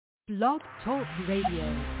Blog Talk Radio.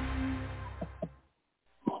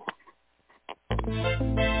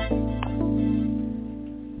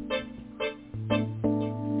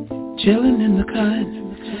 Chillin' in the cut.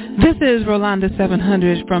 This is Rolanda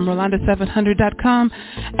 700 from Rolanda700.com,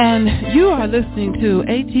 and you are listening to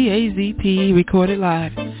ATAZP recorded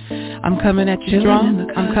live. I'm coming at you strong.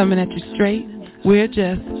 I'm coming at you straight. We're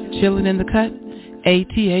just chillin' in the cut.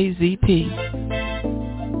 ATAZP.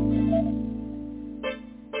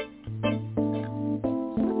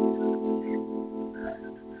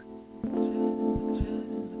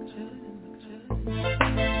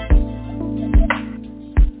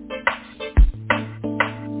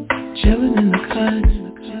 Chillin' in the cut.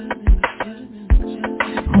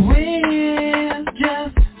 We're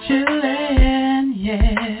just chillin',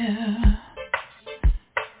 yeah.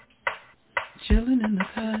 Chillin' in the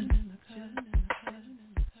cut.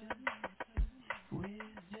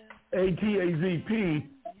 ATAZP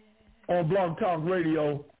on Blog Talk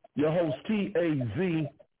Radio. Your host TAZ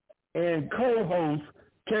and co-host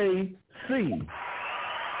KC.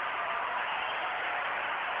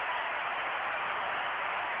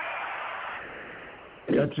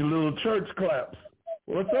 Got your little church claps.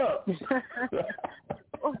 What's up?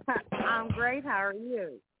 I'm great. How are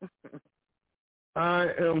you? I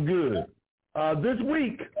am good. This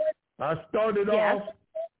week, I started off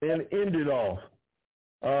and ended off.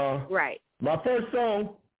 Right. My first song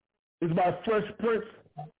is by Fresh Prince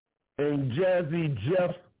and Jazzy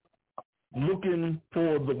Jeff, Looking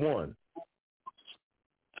for the One.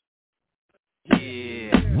 Yeah.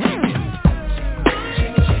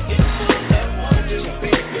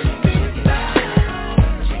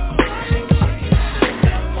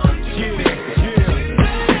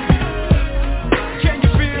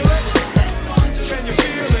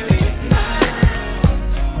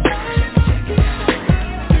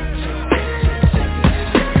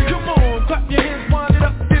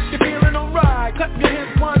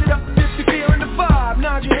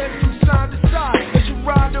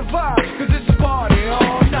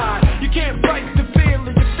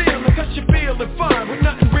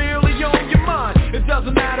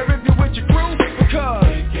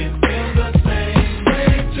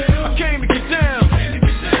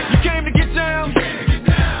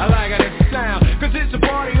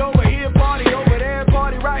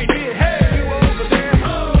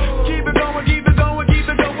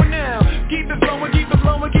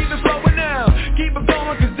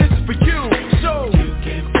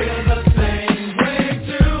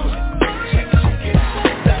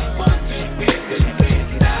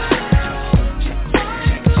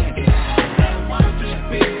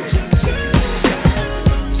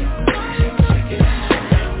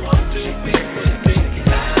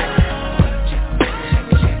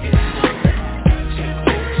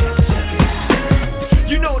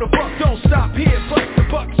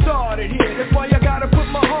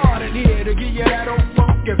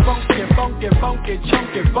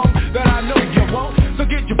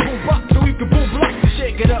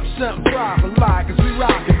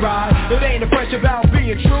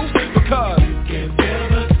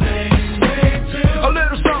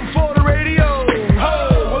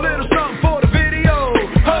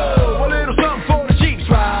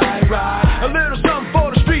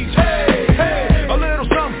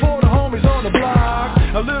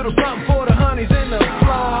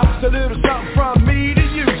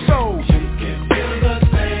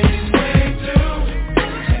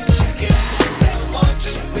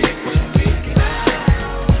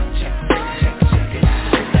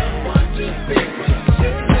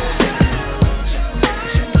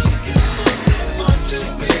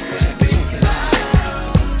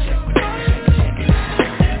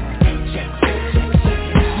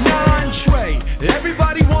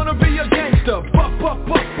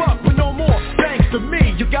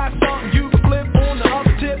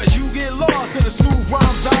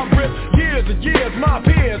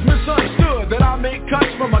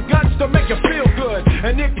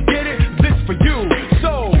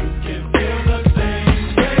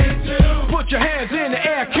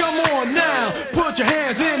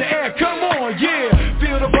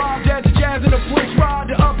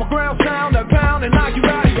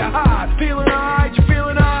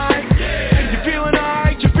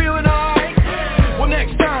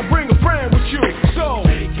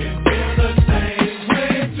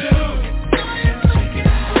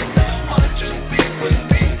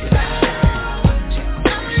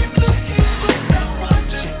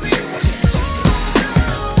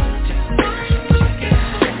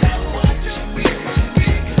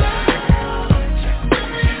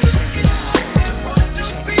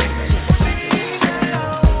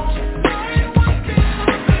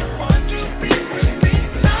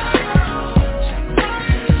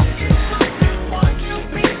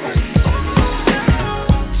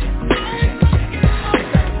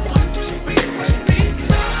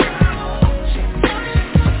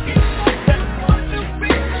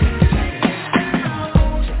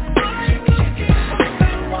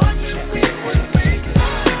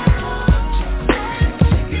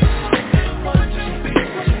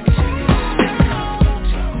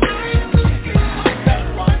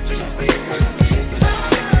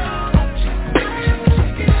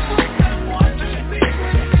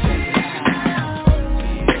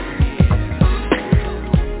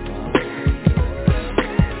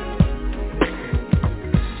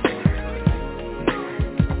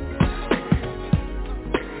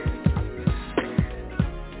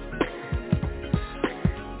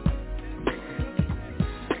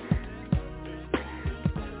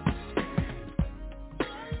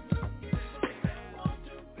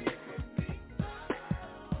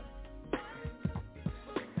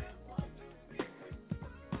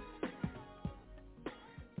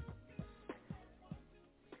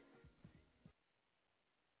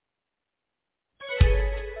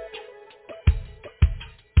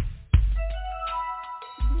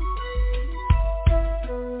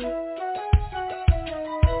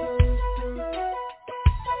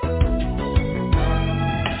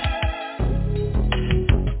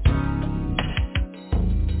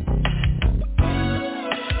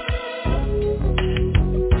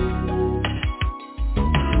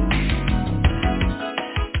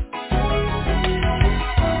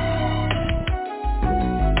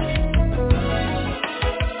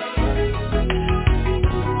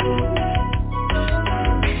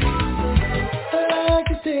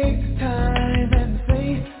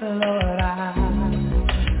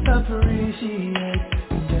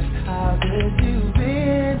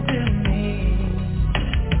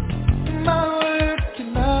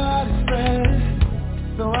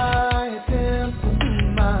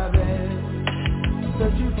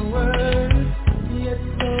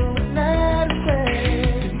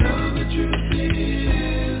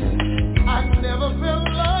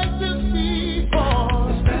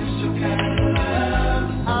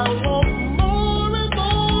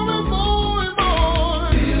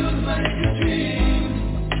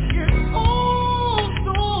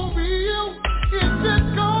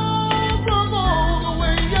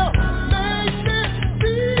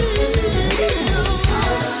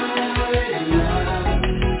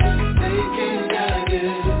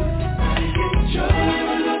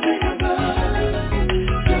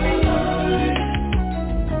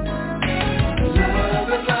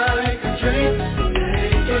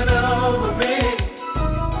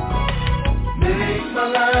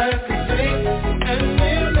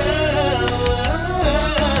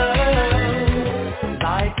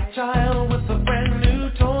 a child with a brand new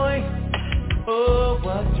toy. Oh,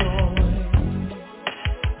 what joy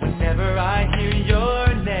whenever I hear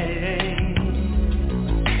your name.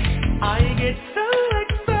 I get so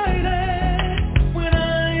excited when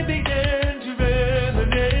I begin to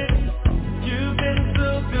reminisce. You've been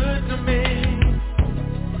so good to me,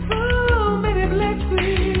 so many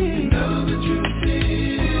blessings. You know the truth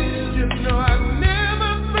is, you know I've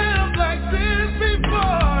never felt like this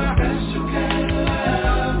before. Special kind of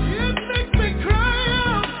love, it makes me cry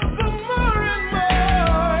out for more and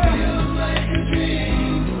more. Feels like a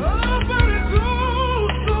dream, oh but it's oh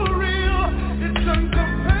so real. It's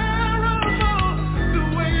uncomparable, the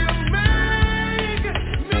way you make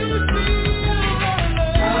me feel alive.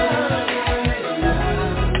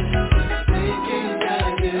 Thinking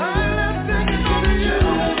about you, I love thinking about you.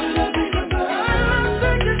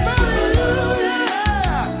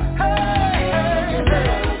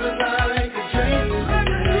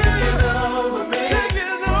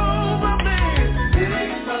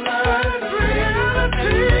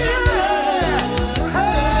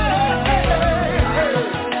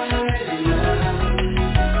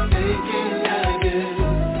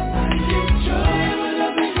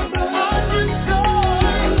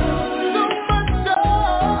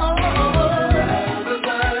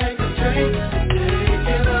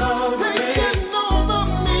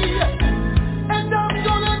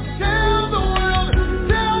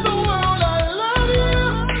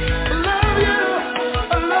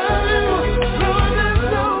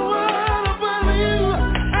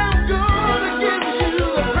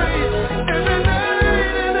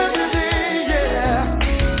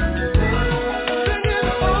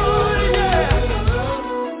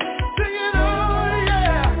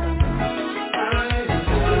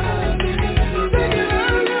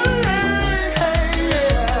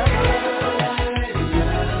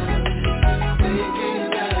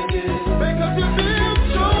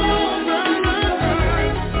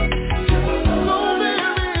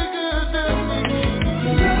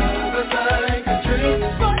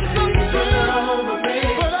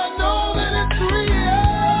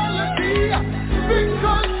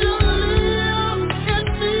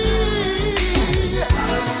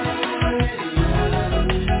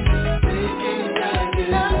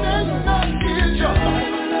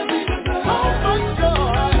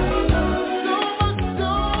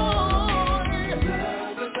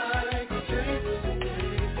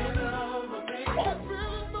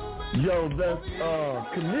 Yo, that's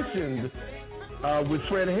commissioned with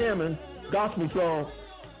Fred Hammond, gospel song,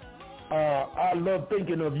 I Love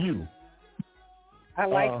Thinking of You. I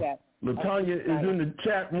like that. LaTanya is in the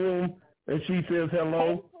chat room, and she says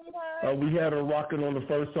hello. We had her rocking on the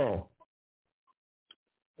first song.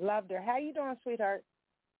 Loved her. How you doing, sweetheart?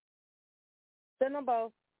 Send them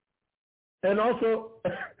both. And also,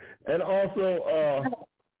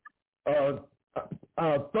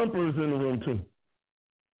 Thumper's in the room, too.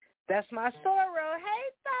 That's my Sorrow. Hey,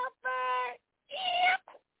 Thumper. Yep.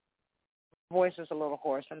 Voice is a little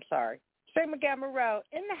hoarse. I'm sorry. Straight McGamma Road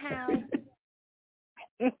in the house.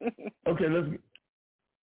 Okay, let's.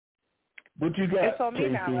 What you got? It's on me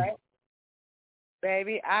Casey? now, right?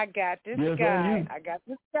 Baby, I got this guy. I got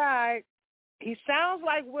this guy. He sounds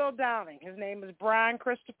like Will Downing. His name is Brian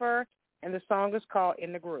Christopher, and the song is called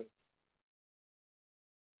In the Groove.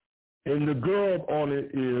 And the girl on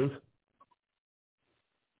it is?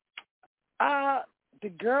 The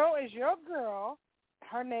girl is your girl.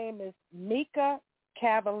 Her name is Mika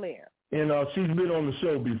Cavalier. And she's been on the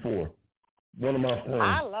show before. One of my friends.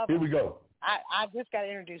 I love her. Here we go. I just got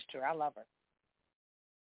introduced to her. I love her.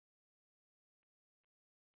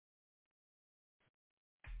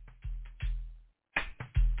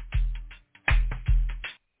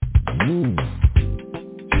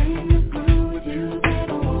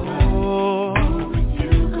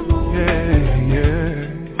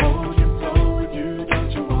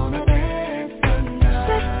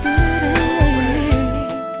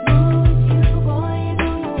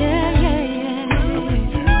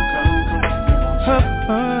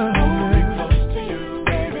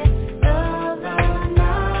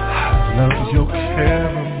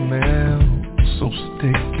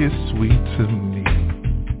 Sweet to me.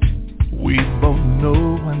 We both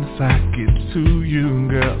know once I get to you,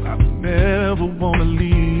 girl, I never wanna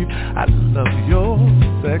leave. I love your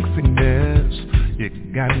sexiness. You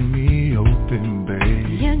got me open, babe.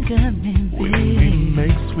 You got me, babe. When we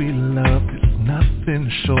make sweet love, it's nothing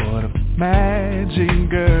short of magic,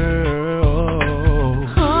 girl.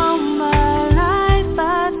 All my life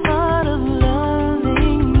I thought of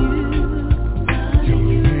loving you. You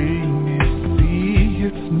made me see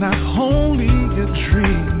it's not only a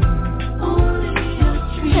dream.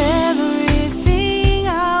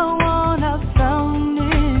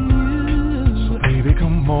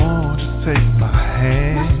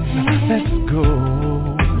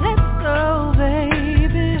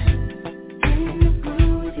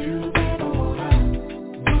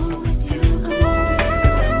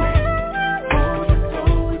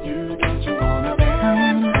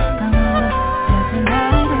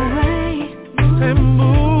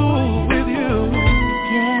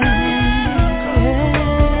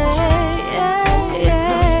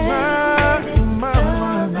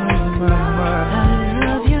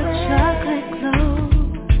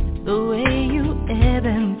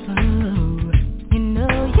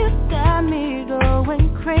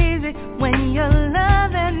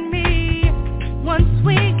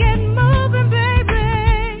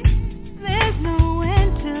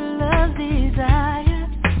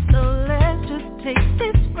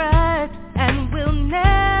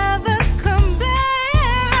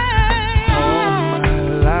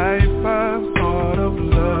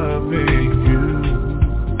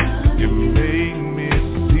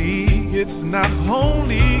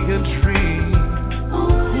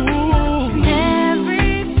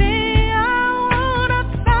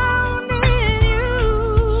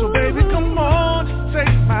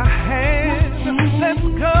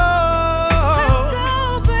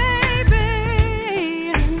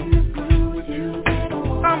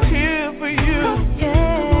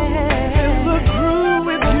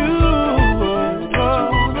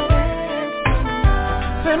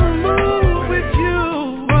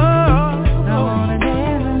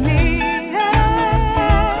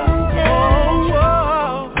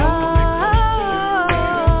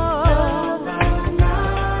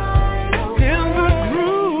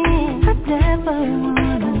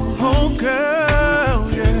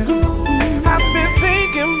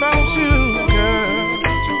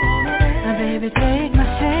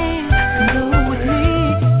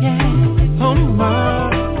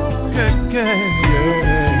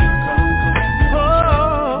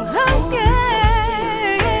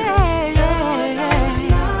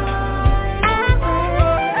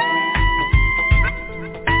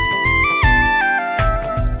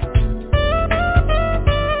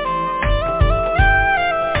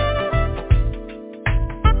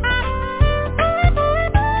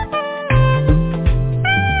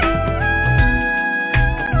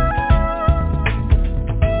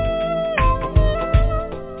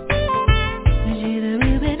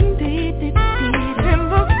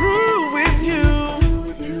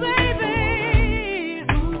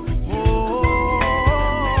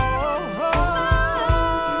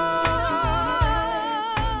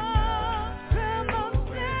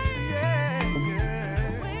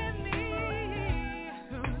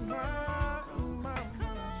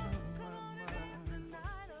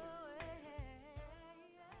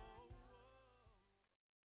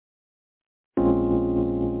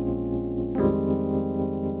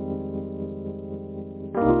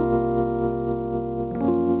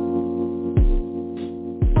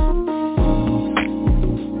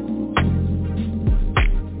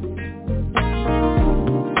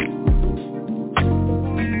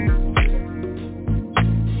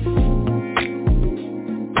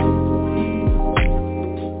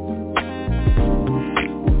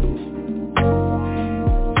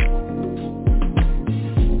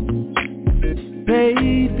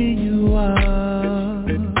 baby, you are my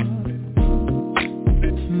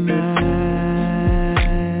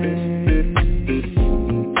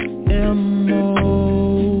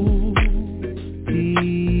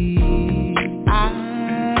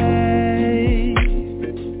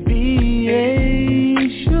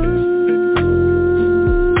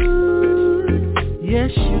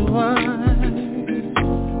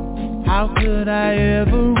how could I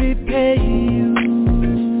ever repay you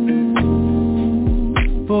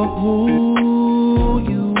for who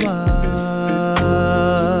you are?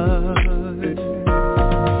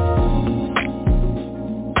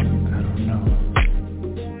 I don't know.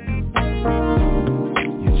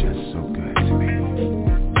 You're just so good to me.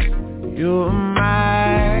 You're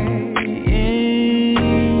my inspiration.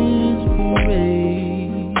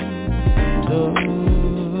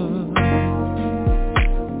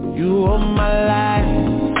 You are my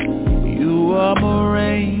life, you are my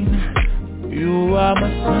rain, you are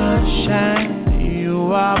my sunshine,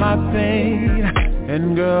 you are my pain,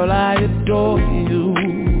 and girl I adore you,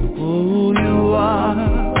 who you are,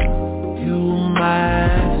 you my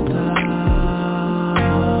star,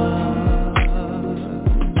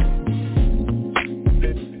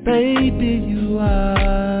 baby you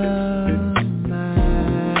are my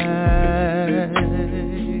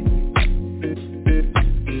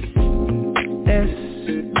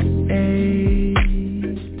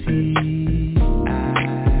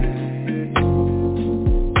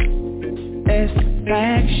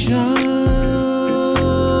satisfaction.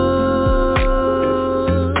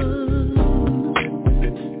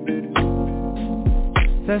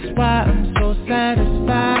 That's why I'm so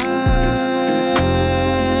satisfied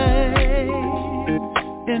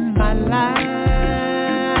in my life.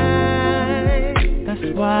 That's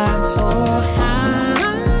why I'm so high.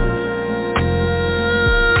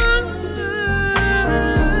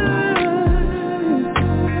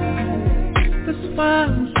 That's why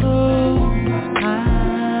I'm so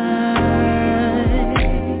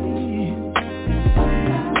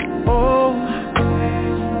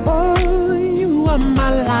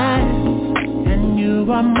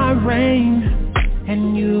you are my rain,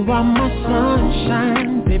 and you are my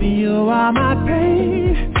sunshine. Baby, you are my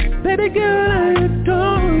pain. Baby girl, I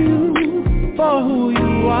adore you for who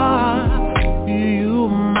you are. You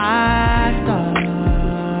my star.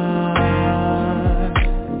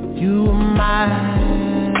 You are my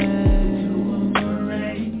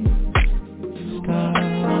rain, star.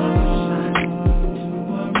 You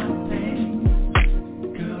are my pain.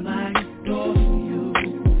 Girl, I adore you.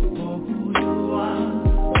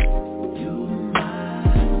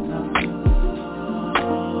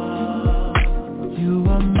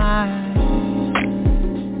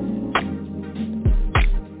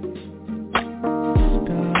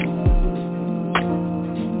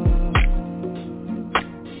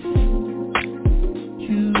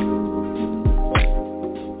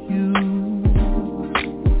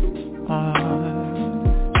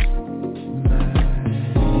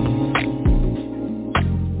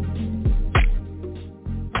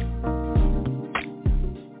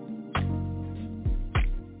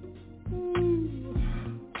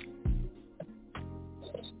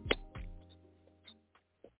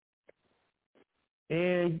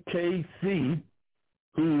 KC,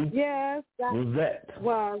 who yes, was that?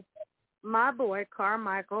 Was my boy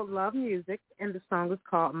Carmichael, Love Music, and the song is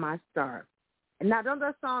called My Star. And now, don't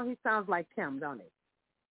that song, he sounds like Kim, don't he?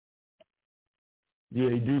 Yeah,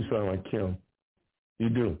 he do sound like Kim. You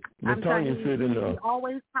do. Latanya said in the... He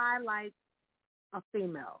always highlights a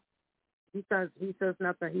female. He says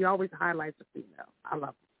nothing. He always highlights a female. I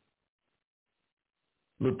love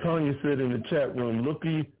it. Latanya said in the chat room,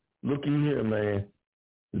 looky here, man.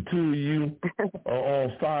 The two of you are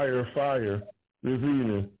on fire this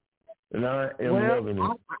evening, and I am loving it.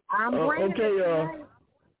 I'm okay,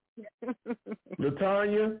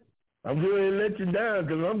 Latanya, I'm going to let you down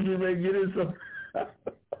because I'm just ready to get into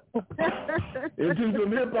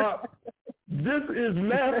some hip hop. This is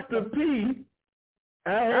Master P.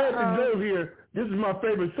 I had to go here. This is my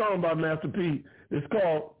favorite song by Master P. It's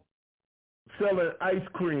called Selling Ice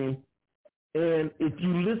Cream. And if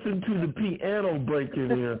you listen to the piano break in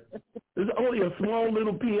here, there's only a small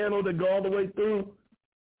little piano that go all the way through.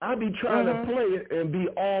 I be trying to play it and be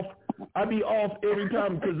off. I be off every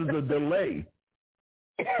time because of the delay.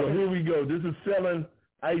 So here we go. This is Selling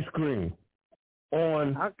Ice Cream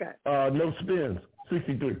on No Spins,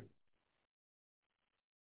 63.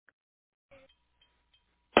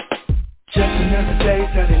 Just another day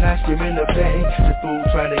selling ice cream in the bay. The fool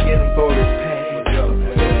trying to get him for his pay.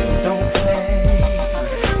 Don't say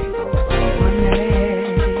my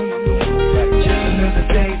name. Just another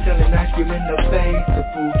day selling ice cream in the bay. The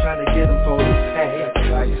fool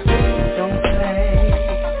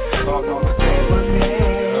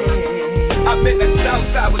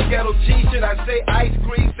Southside with ghetto G. Should I say ice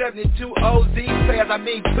cream? 72 OZ players, I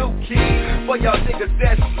mean 2 keys. For y'all niggas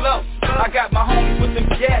that's slow, I got my homies with them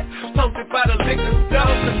gas posted by the liquor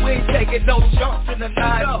stores, and we ain't taking no shots in the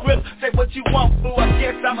 9 grip. Say what you want, fool, I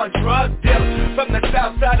guess I'm a drug dealer from the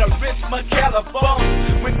south side of Richmond,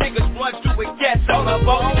 California. When niggas run through with gas on the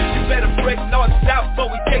bone, you better break north south before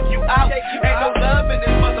we take you out. Ain't no love in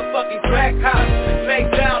this motherfucking crack house. Lay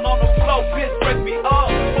down on the floor, bitch, break me off.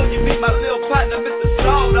 Will you be my little partner, Mr.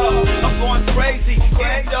 Soto? I'm going crazy,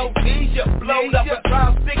 Indonesia, blowed up a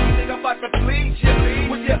drum sticky, nigga, I'm about to bleed ya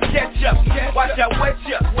with your ketchup. Watch out, wet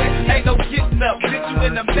ya. Ain't no getting up, bitch, you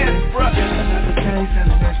in the mess, bruh. Another day,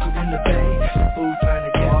 selling ice cream in the bay. The food trying to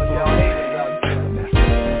get all y'all haters.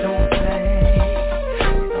 Don't play.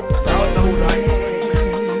 Y'all know who I am.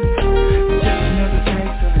 Just another day,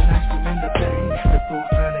 selling ice cream in the bay. The food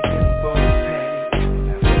trying to get them for the pay.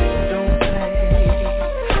 Don't play.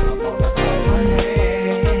 I'm on the money.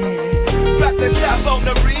 Drop the top on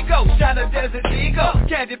the Rico, China Desert Eagle.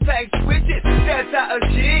 Candy pack switches, that's how a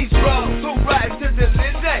G's roll. Who rides to the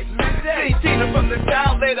Lizzie? See Tina from the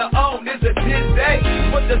town later on, it's a 10 day.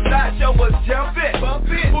 But the sideshow was jumping.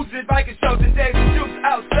 Who's the biking show today? The Dukes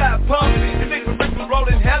outside pumping. The nigga Rick was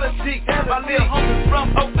rolling hella deep. My little homie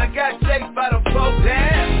from Oakland got chased by the police.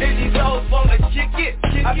 And these hoes wanna kick it.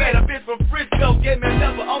 I met a bitch from Frisco, gave me a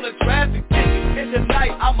number on the traffic ticket. And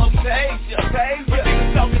tonight I'ma page ya. But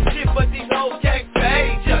niggas talking shit, but these hoes can't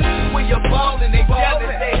page ya. When you're ballin', they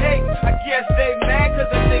jealous, they hate. I guess they mad cause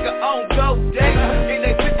a nigga on go date. And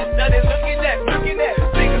they bitches study looking at.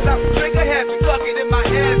 Niggas I'm trigger happy, fucking in my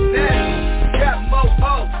ass now. Got more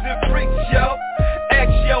hoes than freaks, yo. Ex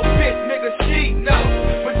yo bitch, nigga, she know.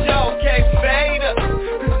 But y'all can't fade her.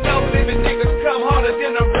 Cause no living niggas come harder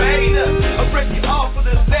than a raider. I'll break you off to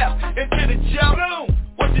the left into the jump.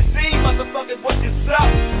 What you see, motherfuckers, what you saw.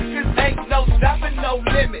 This ain't no stopping, no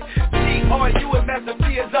limit. G.R.U. and Master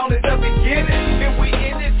P is only the beginning. And we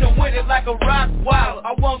in it to win it like a rock wild.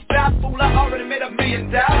 I won't stop, fool, I already made $1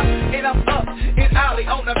 million. And I'm up in Ollie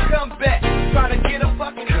on the comeback. Trying to get a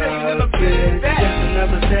fucking thing in the big back. Just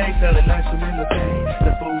another day, selling ice cream in the bay.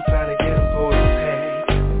 The food trying to get them for the pay.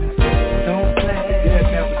 Don't play. Yeah,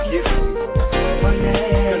 never give me money.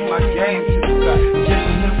 Cause my game's too right. Just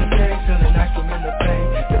another day, selling ice cream in the bay.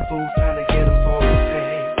 The food trying to get them for the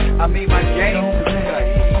pay. I mean my game's too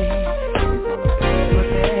right.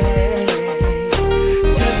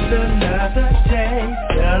 Just another day,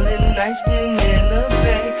 selling ice cream in the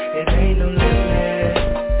bay. It ain't no limit.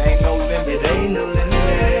 Ain't no limit. It ain't no limit.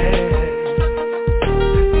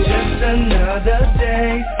 Just another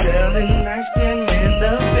day, selling ice cream in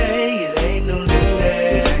the bay. It ain't no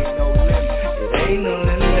limit. Ain't no limit. It ain't no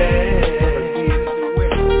limit.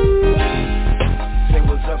 Say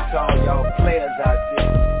what's up to all y'all players out there.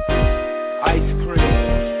 Ice cream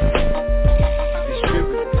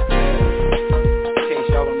distributors. In case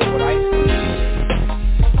y'all don't know what ice cream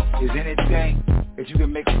is anything that you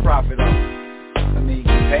can make a profit on. I mean,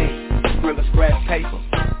 hey, grill or scratch paper.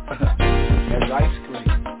 That's ice cream.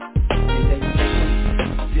 Anything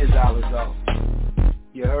you make $10 off.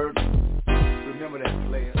 You heard me? Remember that,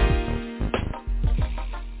 player.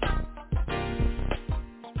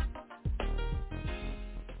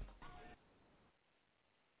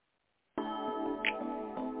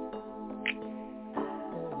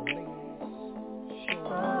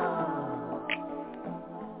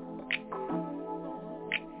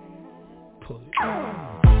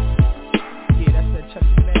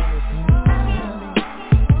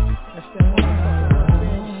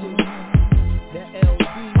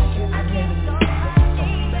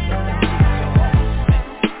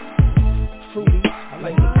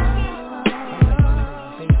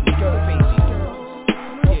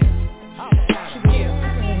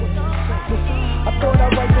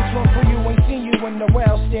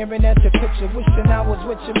 Staring at the picture, wishing I was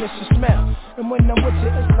with you, miss your smell. And when I'm with you,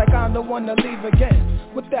 it's like I don't wanna leave again.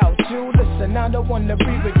 Without you, listen, I don't wanna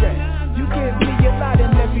breathe again. You give me a lot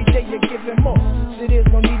and every day you're giving more. So there's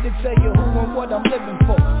no need to tell you who and what I'm living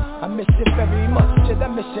for. I miss you very much, and I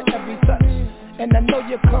miss you every touch. And I know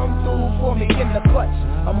you come through for me in the clutch.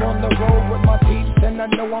 I'm on the road with my peeps and I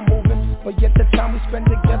know I'm moving, but yet the time we spend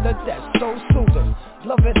together, that's so soothing.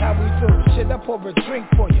 Love it how we do, shit, I pour a drink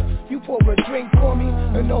for you. You pour a drink for me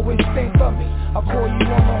and always think of me. I call you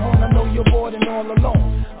on the horn, I know you're bored and all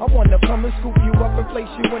alone. I wanna come and scoop you up and place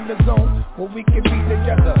you in the zone where we can be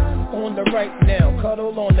together on the right now.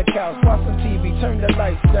 Cuddle on the couch, watch some TV, turn the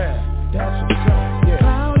lights down. That's what's up, yeah.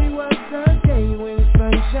 Cloudy was the day when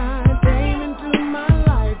sunshine came into my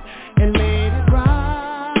life and made it brighter.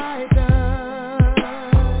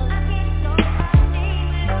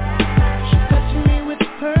 She touched me with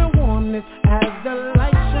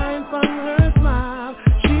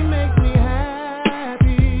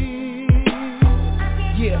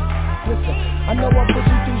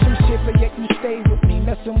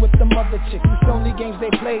chicks, it's only games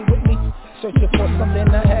they play with me. Searching for something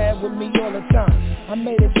I had with me all the time. I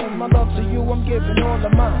made it change my love to you, I'm giving all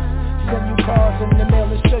of mine. Send you cards in the mail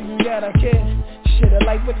to show you that I care. Shit, a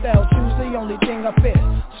life without you's the only thing I fear.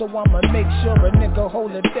 So I'ma make sure a nigga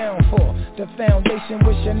hold it down for the foundation,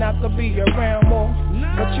 wishing I could be around more.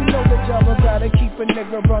 But you know the job, I gotta keep a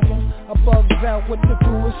nigga running. I bugs out with the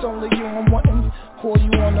crew, it's only you I'm wanting. Call you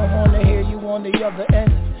on the horn to hear you on the other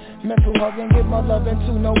end. Mental hug and give my loving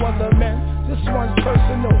to no other man. This one's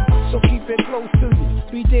personal, so keep it close to you.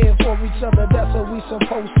 Be there for each other, that's what we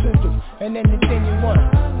supposed to do. And anything you want,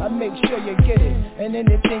 I make sure you get it. And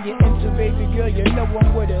anything you're into, baby girl, you know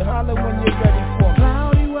I'm with it. Holler when you're ready for me.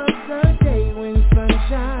 Cloudy was the day when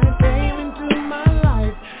sunshine came into my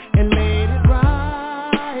life and made it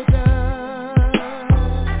brighter.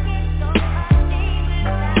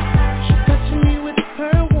 She touched me with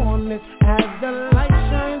her warmness as the light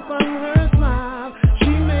shines from her smile. She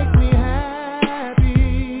makes me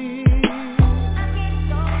happy.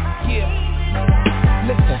 Yeah.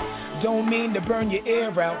 Listen, don't mean to burn your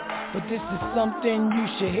ear out, but this is something you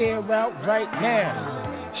should hear out right now.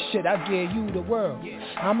 Shit, I give you the world.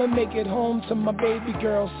 I'ma make it home to my baby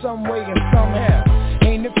girl some way and somehow.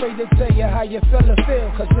 Ain't afraid to tell you how your fella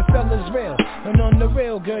feel, cause your fella's real. And on the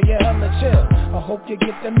real, girl, you're hella chill. I hope you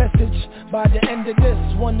get the message by the end of this.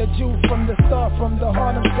 Wanted you from the start, from the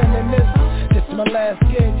heart I'm sending this. This is my last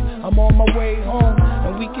gig, I'm on my way home.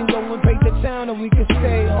 And we can go and paint the town or we can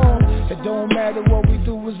stay home. It don't matter what we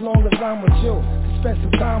do as long as I'm with you. Spend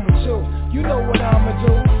some time with you, you know what I'ma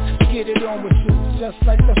do. Get it on with you, just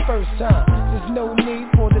like the first time. There's no need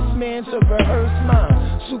for this man to rehearse mine.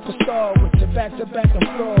 Superstar with you, back to back and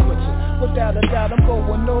floor with you. Without a doubt, I'm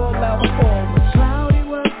going all out forward. Cloudy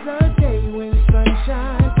was the day when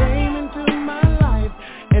sunshine came into my life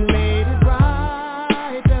and made it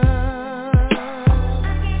brighter.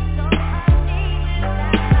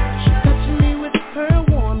 She touched me with her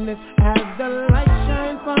warmness as the light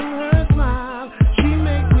shines from her smile. She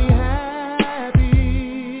makes me happy.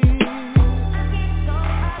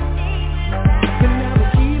 I can never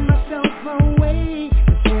keep myself away,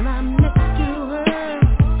 'cause when I'm next to her,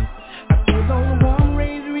 I feel those warm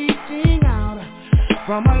rays reaching out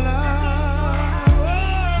from her love.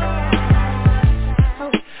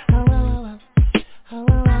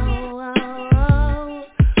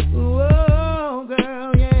 Oh,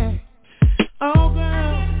 girl, yeah. Oh,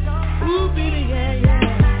 girl. Ooh, baby, yeah, yeah.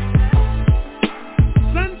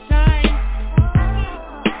 Sunshine.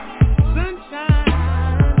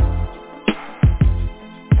 Sunshine.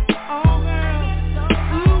 Oh, girl.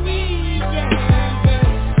 Ooh, yeah, yeah.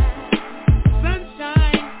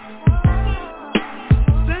 Sunshine.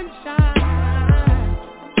 Sunshine.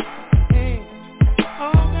 Hey.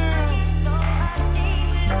 Oh, girl.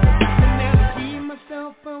 I can never keep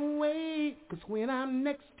myself away, 'cause when I'm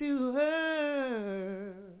next to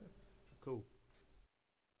her. Cool.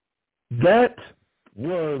 That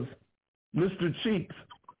was Mr. Cheeks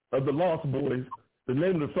of the Lost Boys. The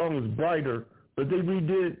name of the song is Brighter, but they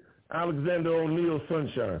redid Alexander O'Neal's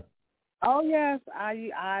Sunshine. Oh yes,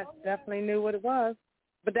 I definitely knew what it was.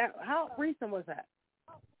 But that, how recent was that?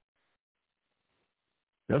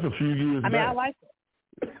 That's a few years back. I like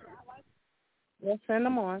it. We'll send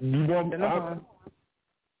them on. You want, Send them on.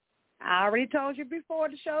 I already told you before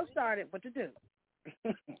the show started what to do.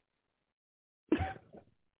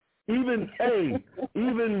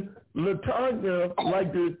 even LaTanya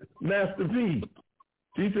liked it, Master P.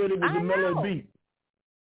 She said it was a mellow beat.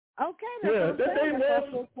 Okay, Yeah, that thing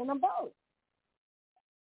was. On them both.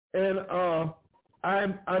 And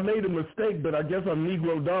I made a mistake, but I guess I'm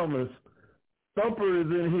Negro Dominus. Thumper is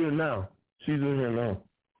in here now. She's in here now.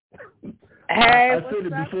 Hey, I said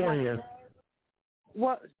it beforehand.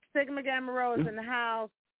 What? Sigma Gamma Rho is in the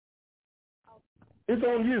house. It's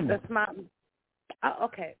on you. That's my.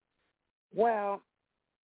 Okay. Well,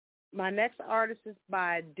 my next artist is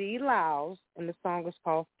by D. Lyles, and the song is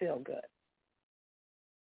called Feel Good.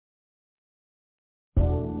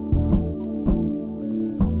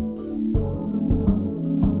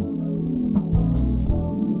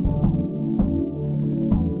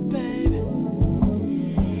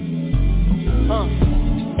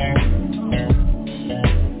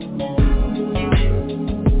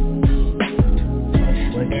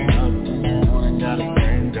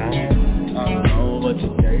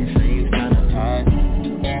 Today seems kinda hot.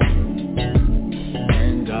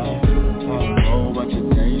 Thank God.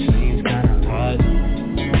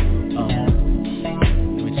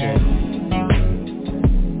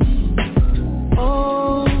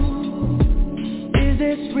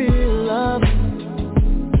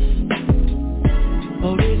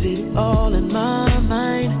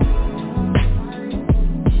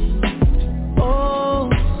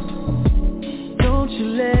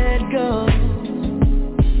 let go.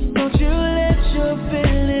 Don't you let your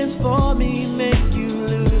feelings for me make you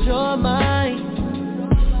lose your mind.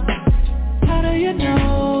 How do you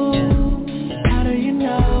know? How do you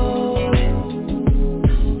know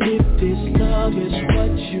if this love is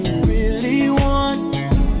what you really want?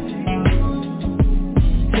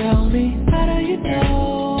 Tell me, how do you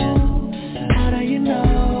know? How do you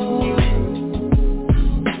know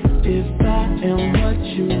if I am what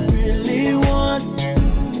you really want?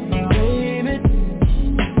 Baby,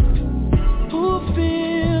 who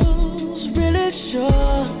feels really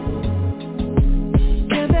sure?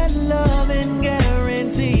 Can that love and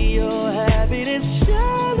guarantee your happiness?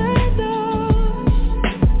 Surely does.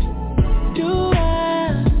 Do I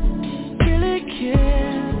really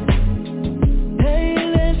care? Hey,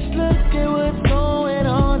 let's look at what's going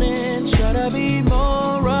on and try to be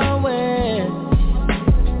more aware.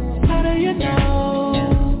 How do you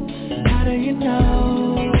know? How do you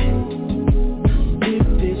know if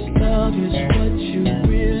this love is what you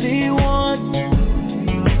really want?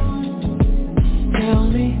 Tell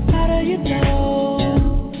me, how do you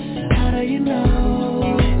know? How do you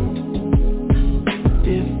know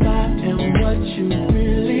if I am what you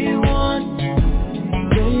really want,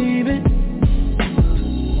 baby?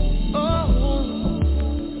 Oh,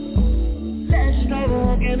 let's start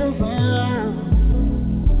walking around.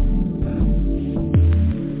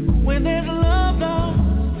 When there's love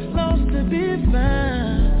lost to be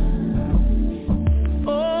found.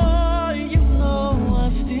 Oh, you know I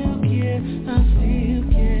still care, I still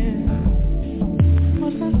care.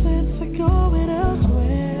 What's the sense of going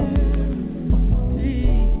elsewhere? See,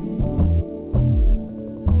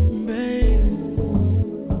 baby.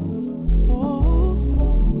 Oh,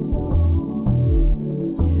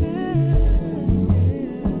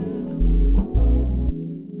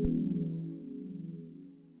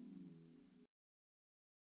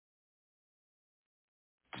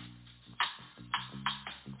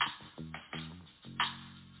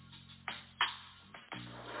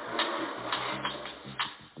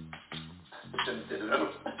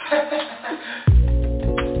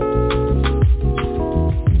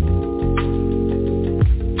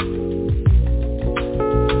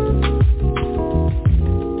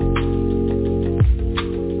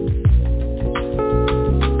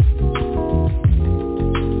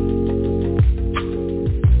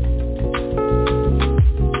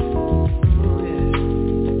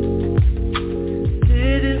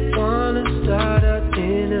 didn't wanna start out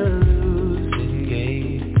in a losing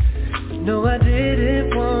game. No, I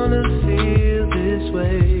didn't wanna feel this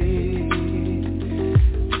way.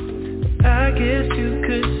 I guess you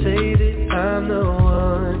could say that I'm the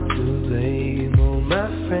one to blame, oh my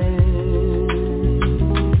friend.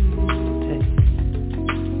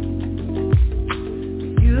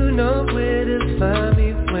 You know where to find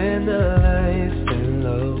me when the lights turn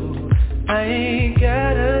low. I ain't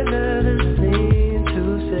got another thing to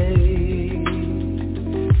say.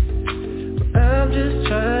 I'm just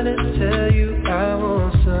trying to tell you I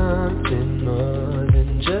want something more than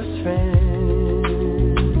just friends.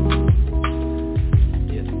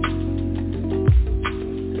 Yeah.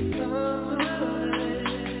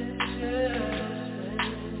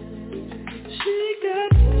 She got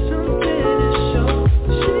something to show.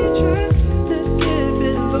 She tried to give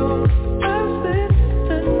it all. I spent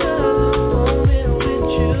another moment with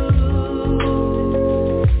you.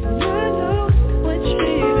 And I know what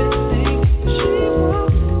she would think. She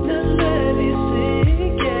wanna let me see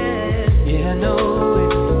again. Yeah, I know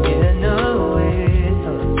it. Yeah, I know it.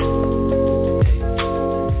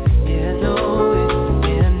 Yeah, I know it.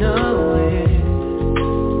 Yeah, I know it.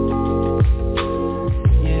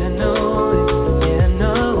 Yeah, I know it. Yeah,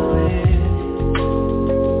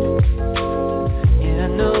 I know it. Yeah, I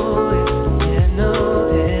know it. Yeah, I know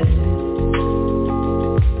it.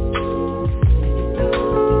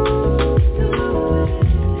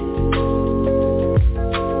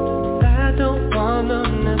 I don't want no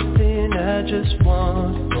nothing, I just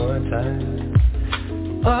want more time.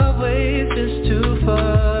 Always just too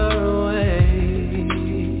far away.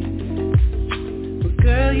 But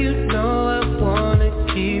girl, you know I wanna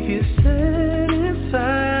keep you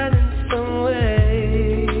satisfied in some way.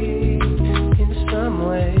 In some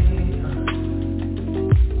way.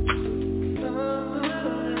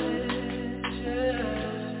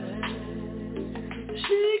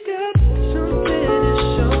 She got something to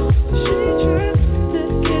show. She tried to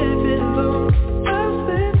give it all. I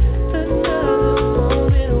spent another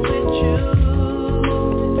moment with you.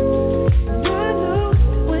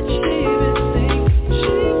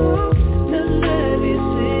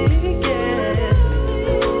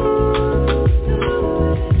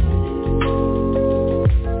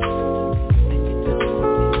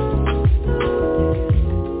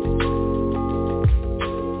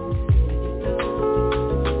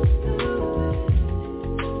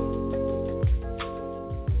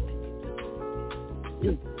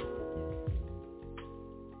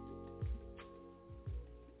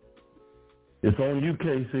 It's on you,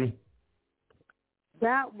 Casey.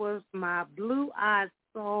 That was my blue-eyed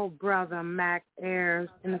soul brother, Mac Ayers,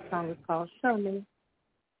 and the song is called Show Me.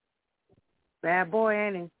 Bad boy,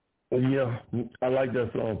 ain't he? Yeah, I like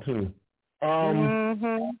that song, too.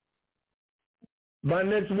 My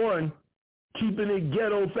next one, Keeping It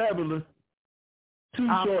Ghetto Fabulous. Too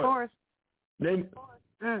short. Of course. The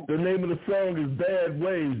name of the song is Bad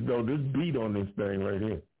Ways, though. This beat on this thing right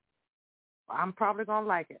here. I'm probably going to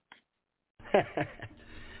like it.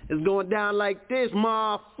 It's going down like this,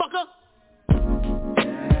 motherfucker.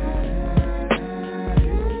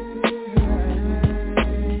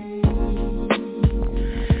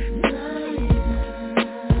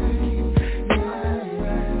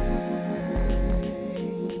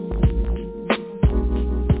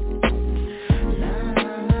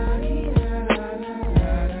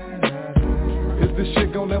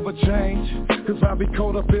 Never change, cause I be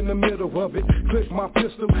caught up in the middle of it. Click my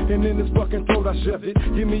pistol, and in his fucking throat I shove it.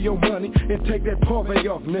 Give me your money, and take that Parvey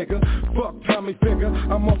off, nigga. Fuck Tommy Finger,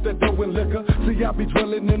 I'm off that dough and liquor. See, I be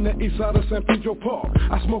dwelling in the east side of San Pedro Park.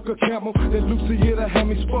 I smoke a Camel, then Lucy hit a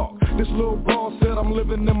Hammy spark. This little broad said I'm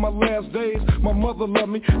living in my last days. My mother love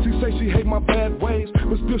me, she say she hate my bad ways,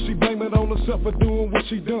 but still she blame it on herself for doing what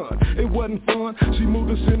she done. It wasn't fun, she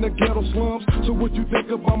moved us in the ghetto slums. So what you think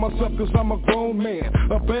about myself, cause I'm a grown man,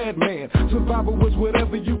 a bad man. Survival was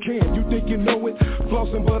whatever you can. You think you know it?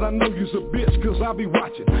 Flossing, but I know you's a bitch, cause I be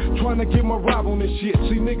watching, trying to get my ride on this shit.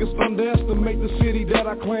 See, niggas underestimate the city that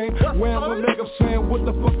I claim. Where I'm a nigga saying, what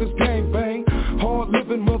the fuck is gang bang? Hard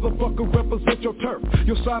living motherfucker, represent your turf,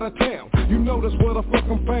 your side of town. You know that's where the fuck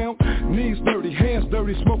I'm found. Knees dirty, hands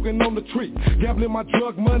dirty, smoking on the tree. Gambling my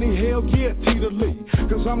drug money, hell yeah, T to Lee.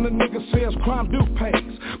 Cause I'm the nigga says crime do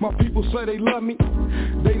pays. My people say they love me,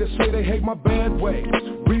 they just say they hate my bad ways.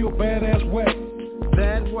 Real badass way.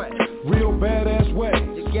 Bad way. Real badass way.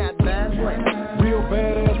 You got bad way. Real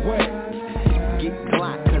badass way. Get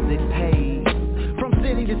Glock cause it pays. From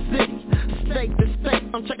city to city, state to state,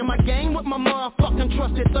 I'm checking my game with my motherfucking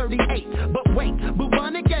trusted 38. But wait,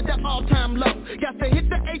 Bubonic at the all-time low. Got to hit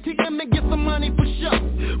the ATM and get some money for sure.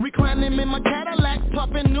 Reclining in my Cadillac,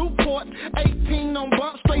 puffing Newport. 18 on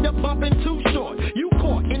bump, straight up bumping too short. You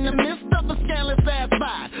caught in the midst of a scandalous ass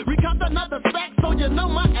vibe. Recount another fact so you know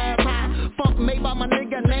my ass high. Funk made by my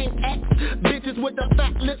nigga named X. Bitches with the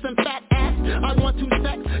fat lips and fat ass. I want to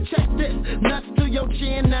sex, check this. Nuts to your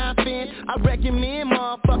chin, now fin. I recommend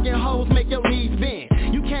motherfucking hoes make your knees bend.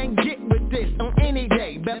 You can't get with this on any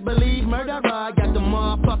day. Best believe murderer got the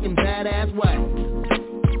motherfucking badass way.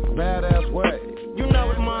 Badass way. You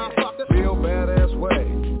know it, motherfucker. Real badass way.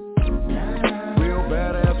 Real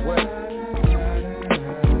badass way.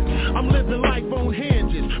 I'm living life on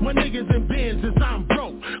hinges. My niggas in Benzes, I'm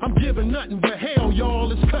broke. I'm giving nothing but hell,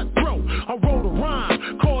 y'all, it's cutthroat. I wrote a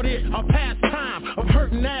rhyme, called it a pastime of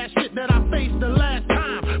hurting ass shit that I faced the last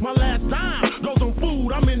time. My last time goes on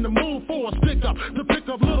food, I'm in the mood for a stick up, to pick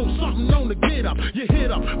up little something on the get up. You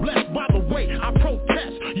hit up, blessed by the way I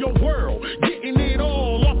protest your world, getting it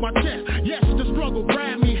all off my chest. Yes, the struggle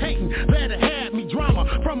grabbed me hating, that it had me drama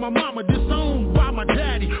from my mama, disowned by my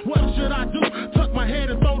daddy. What should I do? Tuck my head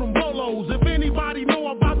and throw them bolos. If anybody know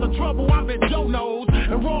about the trouble I've been Joe knows,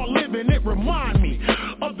 and raw living, it remind me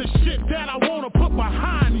of the shit that I wanna put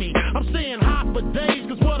behind me. I'm staying hot for days,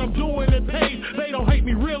 cause what I'm doing it pays. They don't hate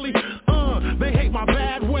me really, they hate my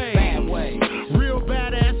bad ways. Bad ways. Real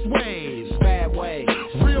badass ways. Bad ways.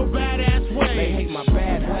 Real badass ways. They hate my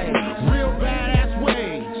bad ways. Real badass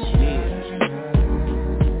ways.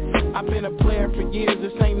 Yeah. I've been a player for years,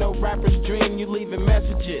 this ain't no rapper's dream. You leaving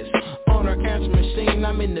messages on her answer machine.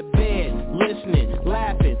 I'm in the bed, listening,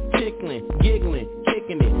 laughing, tickling, giggling,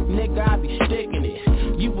 kicking it. Nigga, I be sticking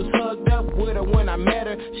it. You was hugged up with her when I met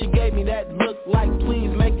her. She gave me that look like, please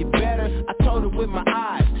make it better. I told her with my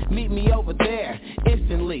eyes, meet me over there.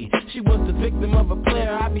 Instantly, she was the victim of a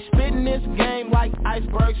player. I be spitting this game like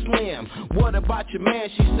Iceberg Slim. What about your man?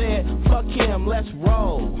 She said, fuck him, let's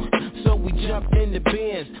roll. So we jumped in the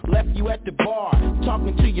Benz, left you at the bar,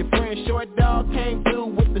 talking to your friend. Short dog came through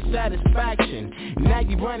with the satisfaction. Now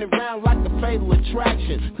you running around like a fatal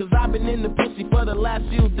attraction. Cause I've been in the pussy for the last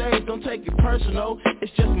few days. Don't take it personal,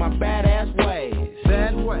 it's just my badass ways.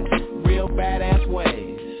 Bad way. Real badass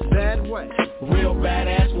ways. Bad way. Real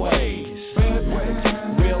badass ways. Bad way.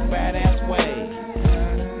 Real badass ways.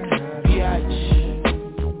 Biatch.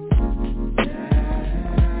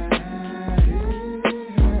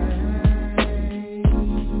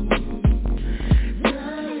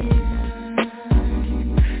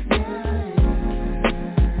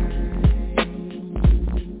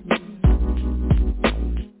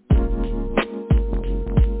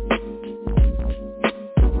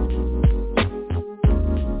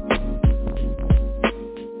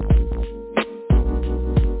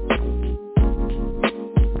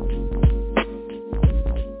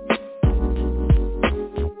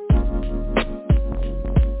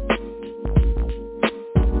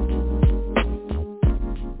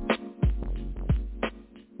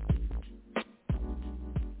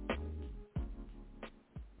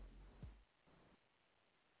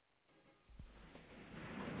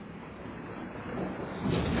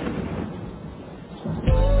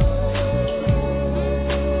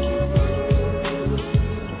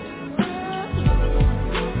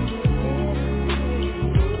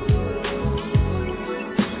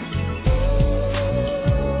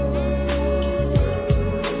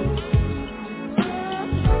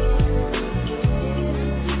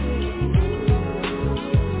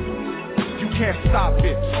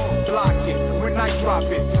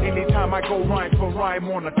 Anytime I go rhyme for rhyme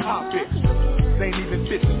on a topic, they ain't even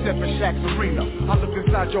fit to step in Shaq's arena. I look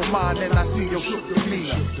inside your mind and I see your shook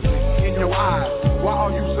demeanor in your eyes. Why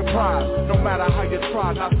are you surprised? No matter how you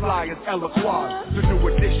try, not fly as eloquence. The new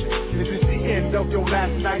edition. Is this the end of your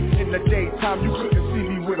last night? In the daytime, you couldn't see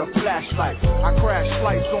me with a flashlight. I crash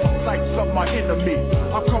flights on sights of my enemy.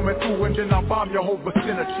 I'm coming through and then I bomb your whole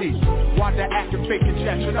vicinity. Why the acting, faking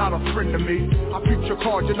chat? You're not a friend to me. I peep your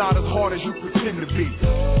card, you're not as hard as you pretend to be.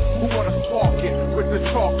 Who wanna spark it with the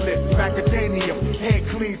chocolate? Macadamium, head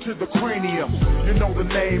clean to the cranium. You know the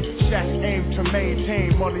name, Shaq aim to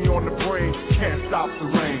maintain money on the brain. Can't stop the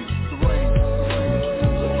rain. The rain.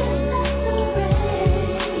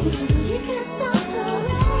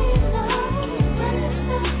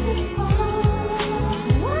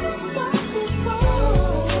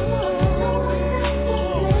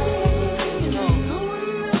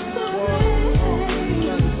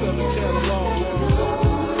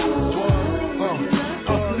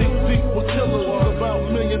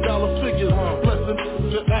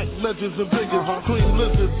 Legends and figures, clean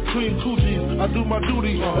lizards, clean coochies. I do my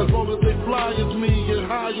duty as long as they fly as me and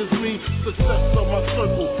high as me. Success on my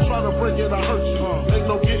circle. Try to break it, I hurt you. Ain't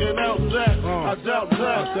no getting out that. I doubt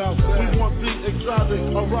that. We want the exotic,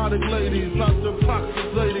 erotic ladies, not the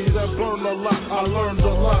toxic ladies that burn a lot. I learned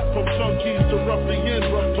a lot from junkies to ruffians,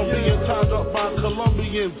 from being tied up by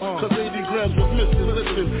Colombians. Cause 80 grams was missing.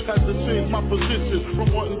 Listen, had to change my position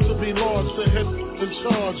from wanting to be large to head in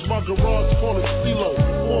charge. My garage call it CeeLo.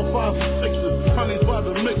 4, 5, and 6s, honey's by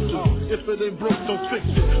the mixers. If it ain't broke, don't fix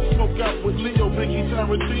it. Smoke out with Leo, Biggie,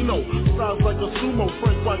 Tarantino. Styles like a sumo,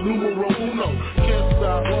 Frank like numero uno. Can't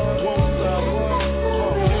stop, won't stop,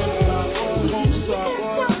 can't stop, won't stop,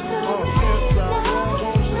 can't stop,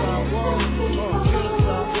 won't stop, can't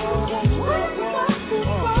stop, won't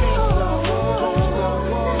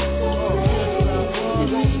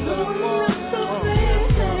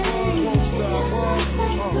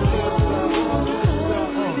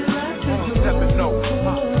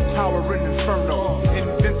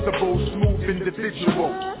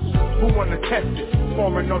individual who wanna test it,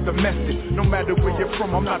 foreign or domestic. No matter where you're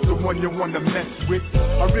from, I'm not the one you wanna mess with.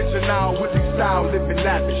 Original with the style, living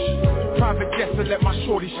lavish. Private guest to let my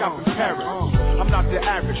shorty shop in Paris. I'm not the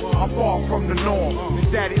average, I'm far from the norm.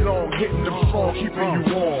 It's daddy long, hitting them strong, keeping you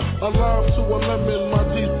warm. A lime to a lemon, my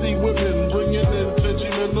DC women bringing in 10G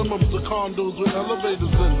minimums to condos with elevators in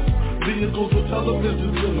them. Vehicles with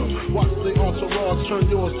televisions in them. Watch the entourage turn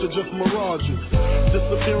yours to just mirages.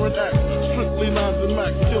 Disappearing acts, strictly nines and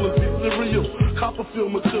max. Killers be serial, Copperfield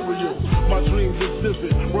material. My dreams is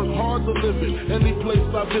vivid, work hard to live it. Any place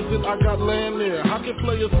I visit, I got land there. How can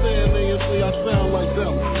players stand there and say I sound like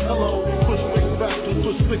them? Hello, push things back and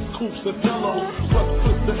push 6 coops of jello. Plus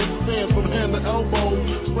twist to expand from hand to elbow.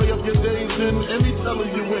 Spray up your days in any teller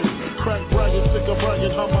you in. Crack bragging, sick of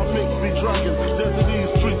bragging, how my mix be dragging. Desert these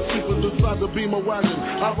streets, sleeping inside the beamer wagon.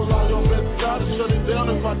 I rely on bedside to shut it down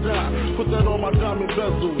if I die. Put that on my diamond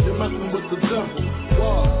bezel, you're messing with the devil.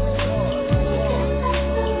 Wow.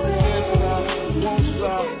 Can't stop, won't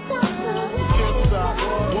stop. Can't stop,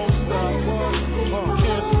 won't stop.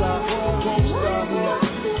 Can't stop, won't stop.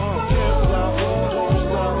 Can't stop, won't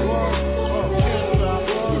stop. Can't stop,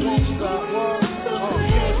 won't stop. Can't stop, won't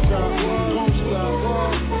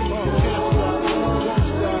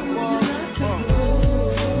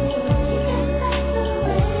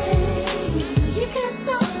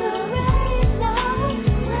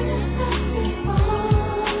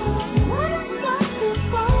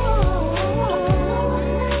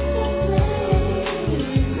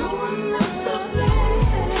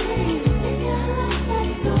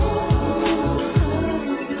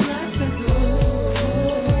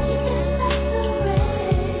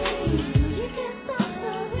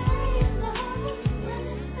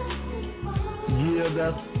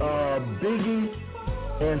That's Biggie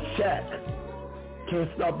and Shaq. Can't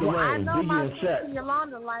Stop the Rain. I know Biggie my and Shaq. sister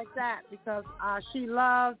Yolanda likes that because she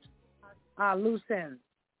loved Loose Ends.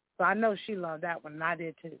 So I know she loved that one, and I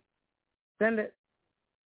did too. Send it.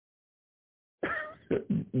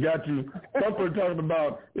 Got you. Thumper talking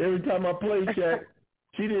about every time I play Shaq,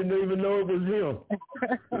 she didn't even know it was him.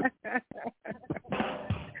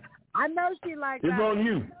 I know she liked that. It's on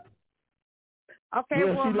you. Okay,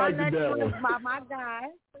 yeah, well, my next one is my guy.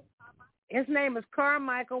 His name is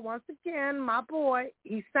Carmichael. Once again, my boy.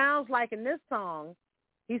 He sounds like, in this song,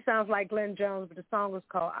 he sounds like Glenn Jones, but the song is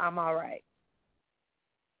called I'm All Right.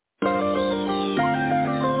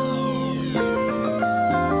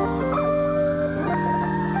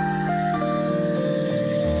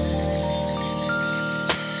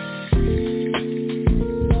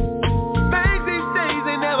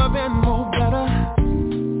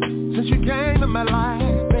 since you came to my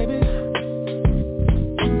life, baby.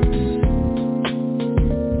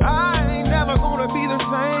 I ain't never gonna be the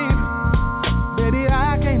same, baby,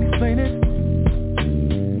 I can't explain it.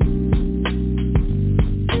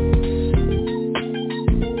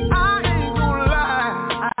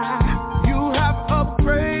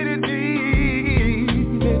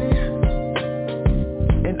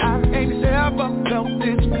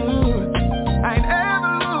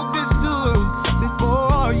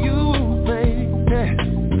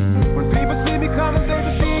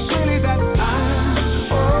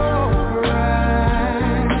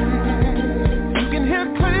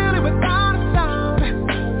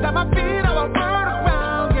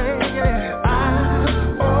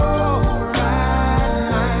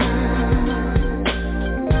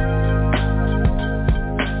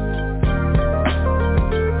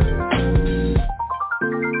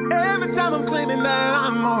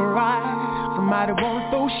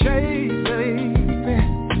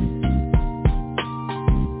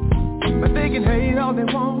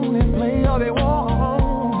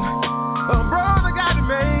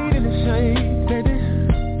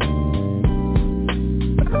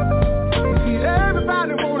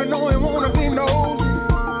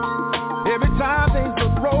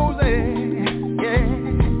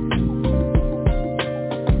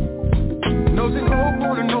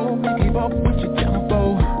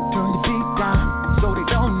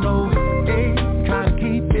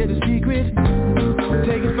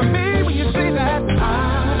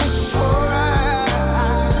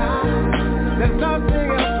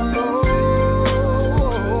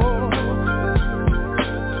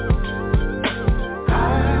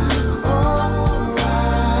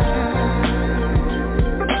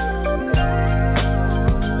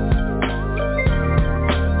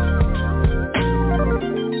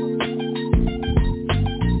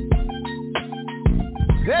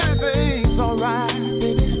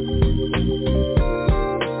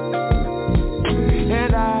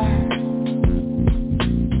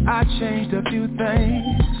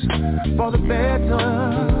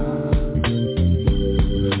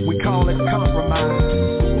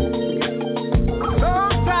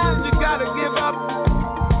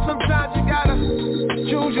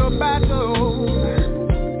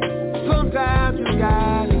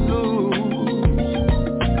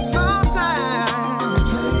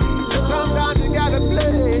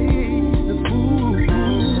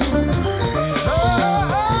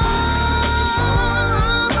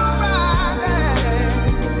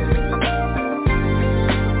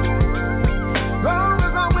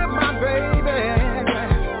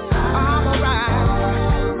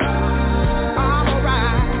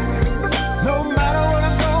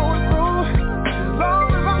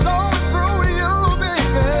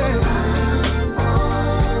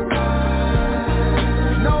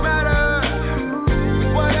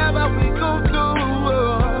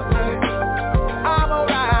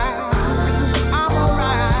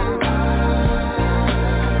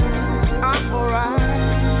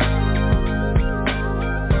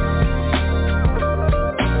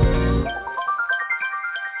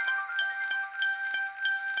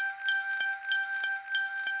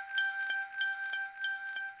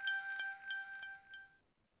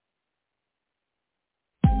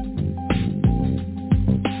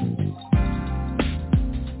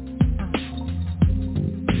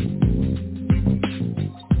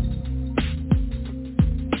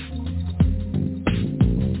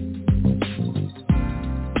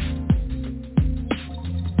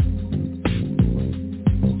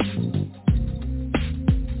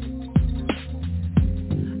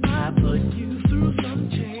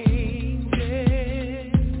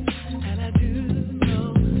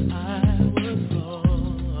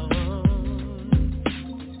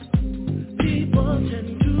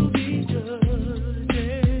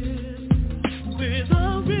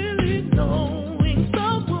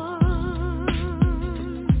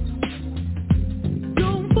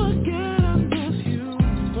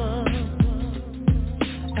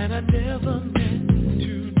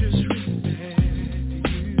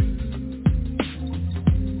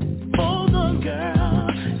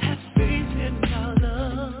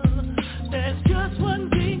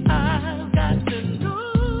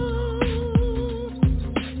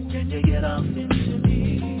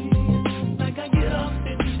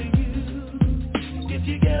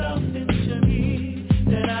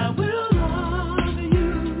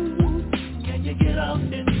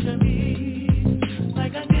 Into me,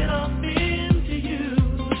 like I get off into you.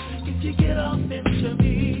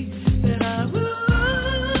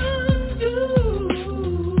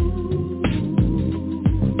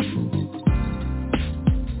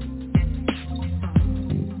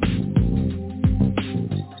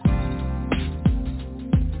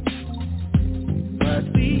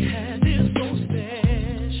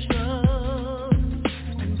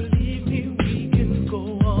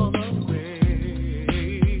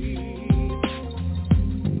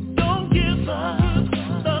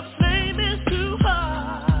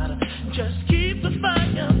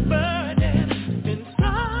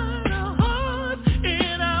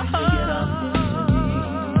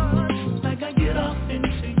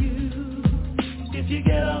 you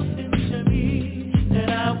get off into me, then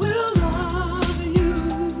I will love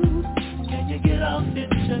you. Can you get off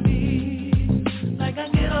into me, like I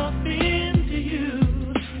get off into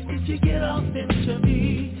you? If you get off into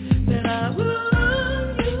me, then I will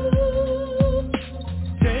love you.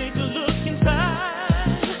 Take a look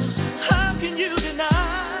inside, how can you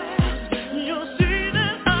deny? You'll see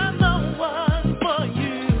that I'm the one for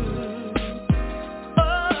you.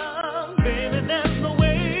 Oh, baby, there's no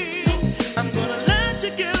way I'm gonna let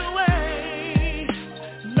you get away.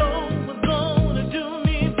 No one's gonna do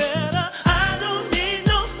me better. I don't need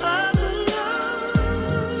no other love.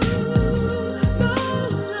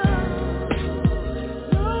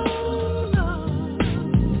 No,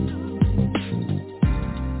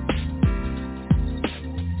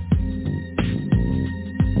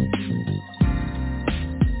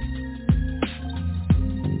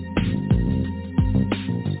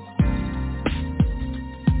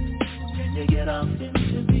 Can you get off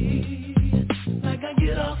into me, like I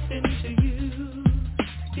get off into you?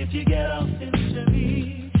 If you get off into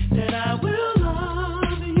me, then I will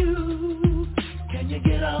love you. Can you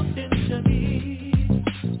get off into me,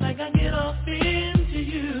 like I get off into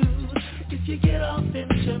you? If you get off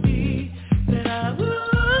into me, then I will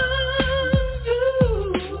love you.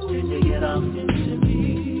 Can you get off into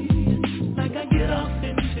me, like I get off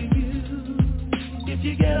into you? If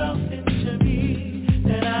you get off into me,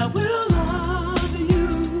 then I will love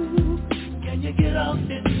you. Can you get off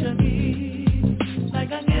into me,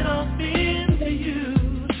 like I get off into you?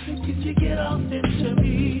 If you get off into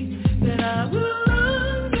me, then I will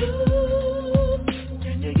love you.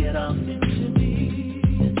 Can you get off into me,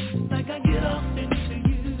 like I get off into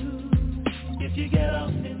you? If you get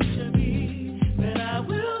off into me, then I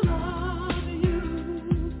will love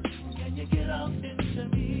you. Can you get off into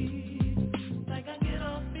me, like I get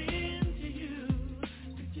off into you?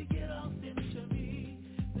 If you get off into me,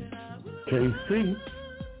 then I will. KC.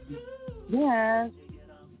 Yes.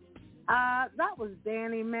 That was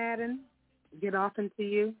Danny Madden, Get Off Into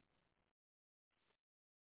You.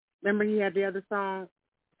 Remember he had the other song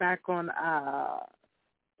back on,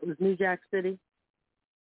 it was New Jack City.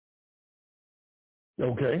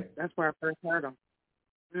 Okay. That's where I first heard him.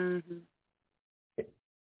 Mm-hmm.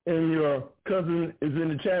 And your cousin is in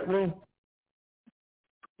the chat room?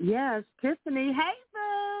 Yes, Tiffany. Hey,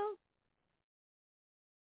 boo.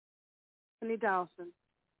 Tiffany Dawson.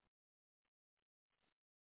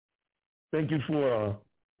 Thank you for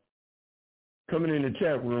coming in the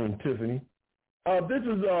chat room, Tiffany. This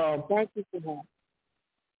is Thank you for that.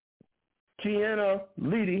 Kiana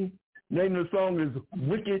Leedy. Name of the song is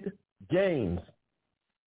Wicked Games.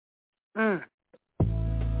 You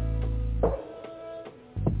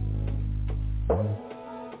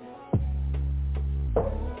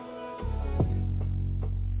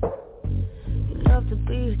love to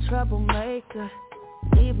be a troublemaker.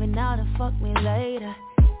 Leave me now to fuck me later.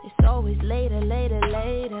 It's always later, later,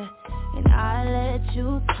 later. And I let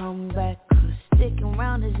you come back, 'cause sticking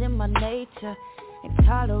around is in my nature. And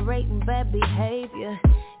tolerating bad behavior.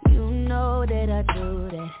 You know that I do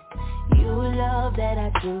that. You love that I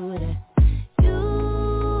do that.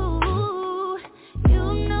 You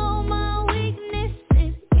know my weakness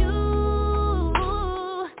is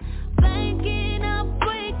you. Thinking I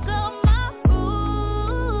break up my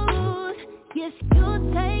rules. Yes, you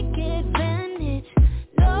take advantage.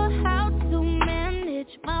 Know how to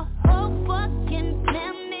manage my whole fucking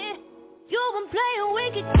planet. You been playing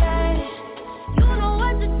wicked games. You know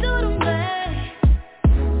what to do to me.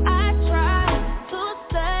 I try to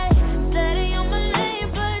stay steady on my lane,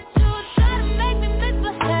 but you try to make me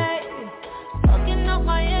misbehave. Fucking up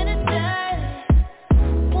my energy.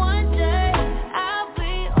 One day I'll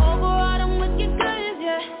be over all them wicked games,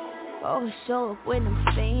 yeah. Always show up when I'm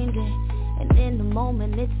fiending, and in the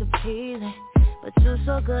moment it's appealing. But you're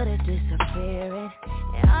so good at disappearing,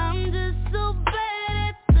 and I'm just so bad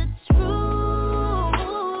at the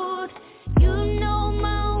truth. You know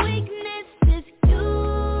my weakness is you.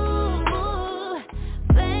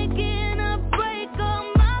 Thinking I break all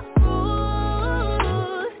my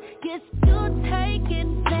rules. Yes, you take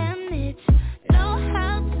advantage. Know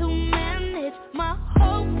how to manage my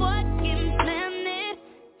whole fucking planet.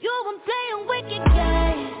 You've been playing wicked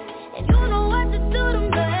games, and you know what to do to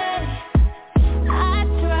me. I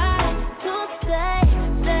try to stay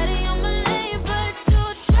steady on my lane, but you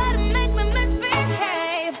try to make me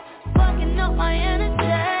misbehave. Fucking up my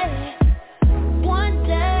energy. One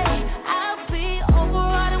day I'll be over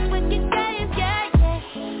all them wicked games, yeah, yeah.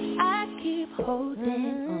 I keep holding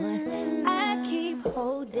on. I keep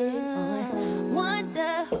holding on.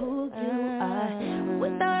 Wonder who you are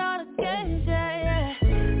without all the games, yeah,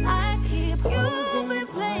 yeah. I keep holding on.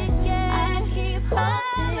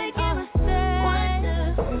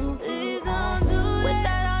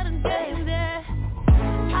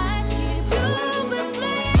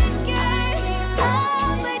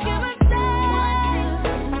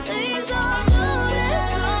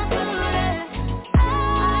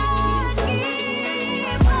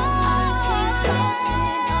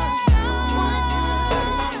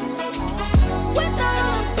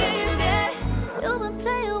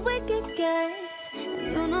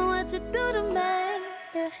 do to me.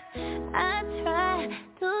 I try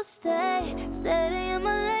to stay steady in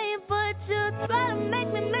my lane, but you try to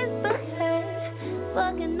make me misbehave,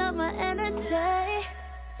 fucking up my energy.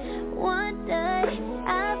 One day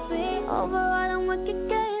I'll be over all them wicked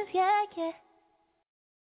games, yeah, yeah.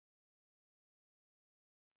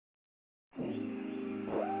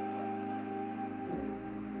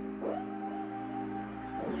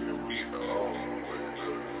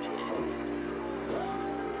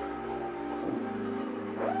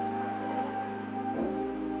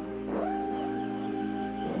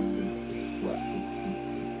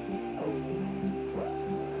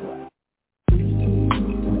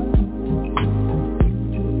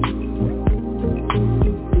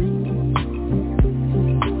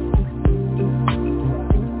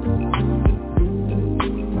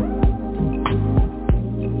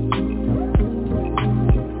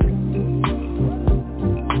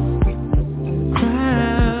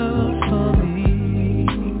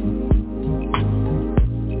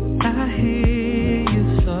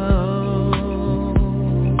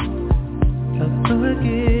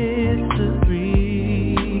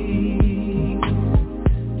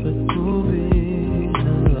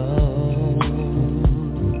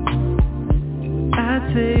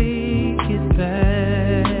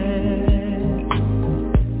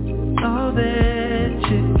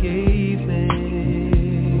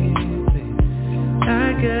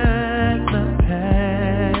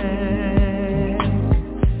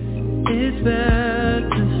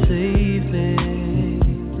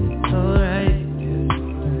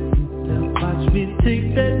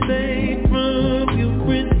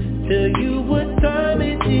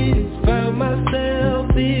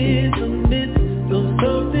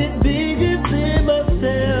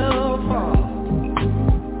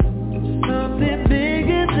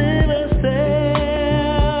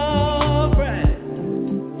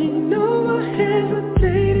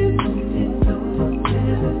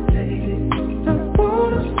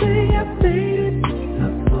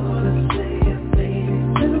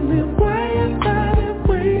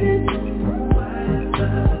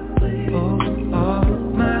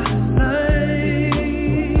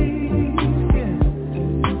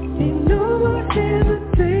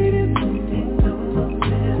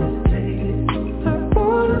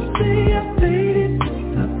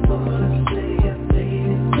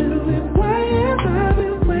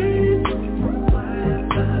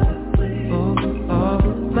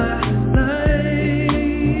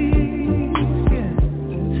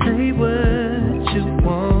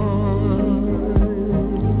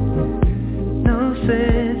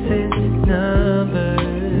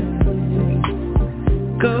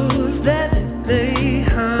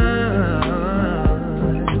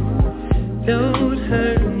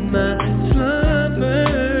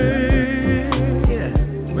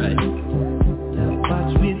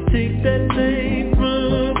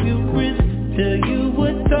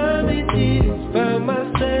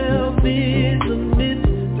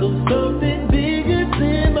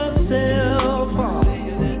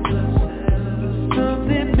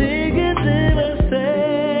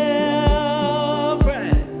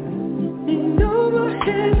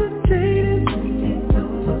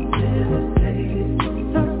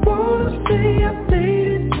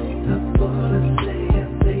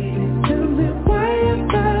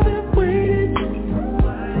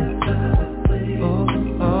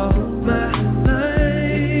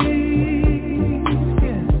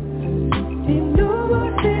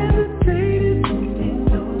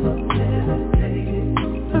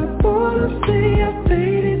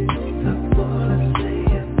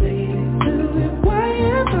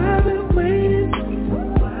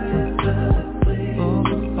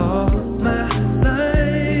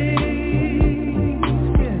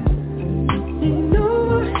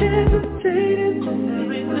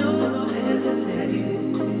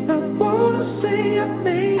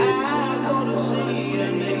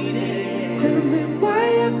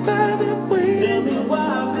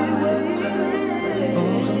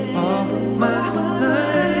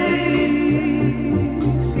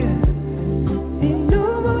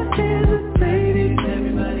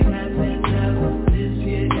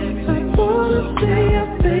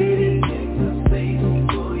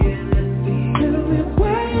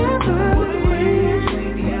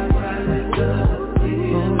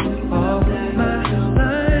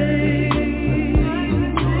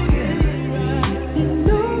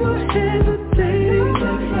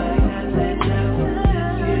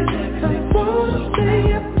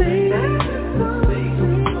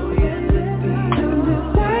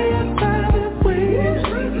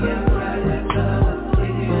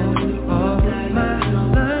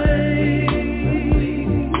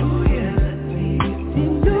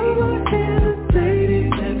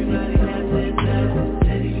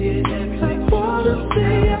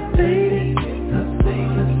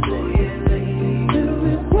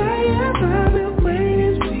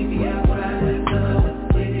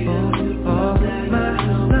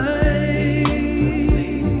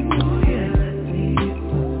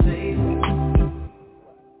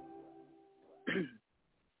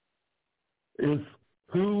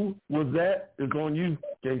 that is on you,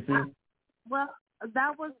 Casey. Well,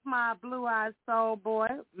 that was my Blue Eyed Soul boy,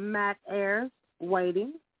 Mac Ayres,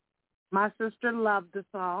 Waiting. My sister loved the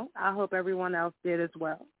song. I hope everyone else did as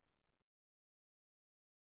well.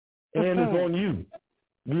 And it's on you.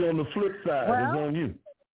 We on the flip side. It's on you.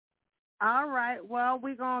 All right. Well,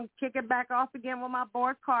 we're going to kick it back off again with my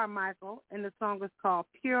boy Carmichael, and the song is called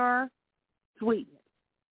Pure Sweetness.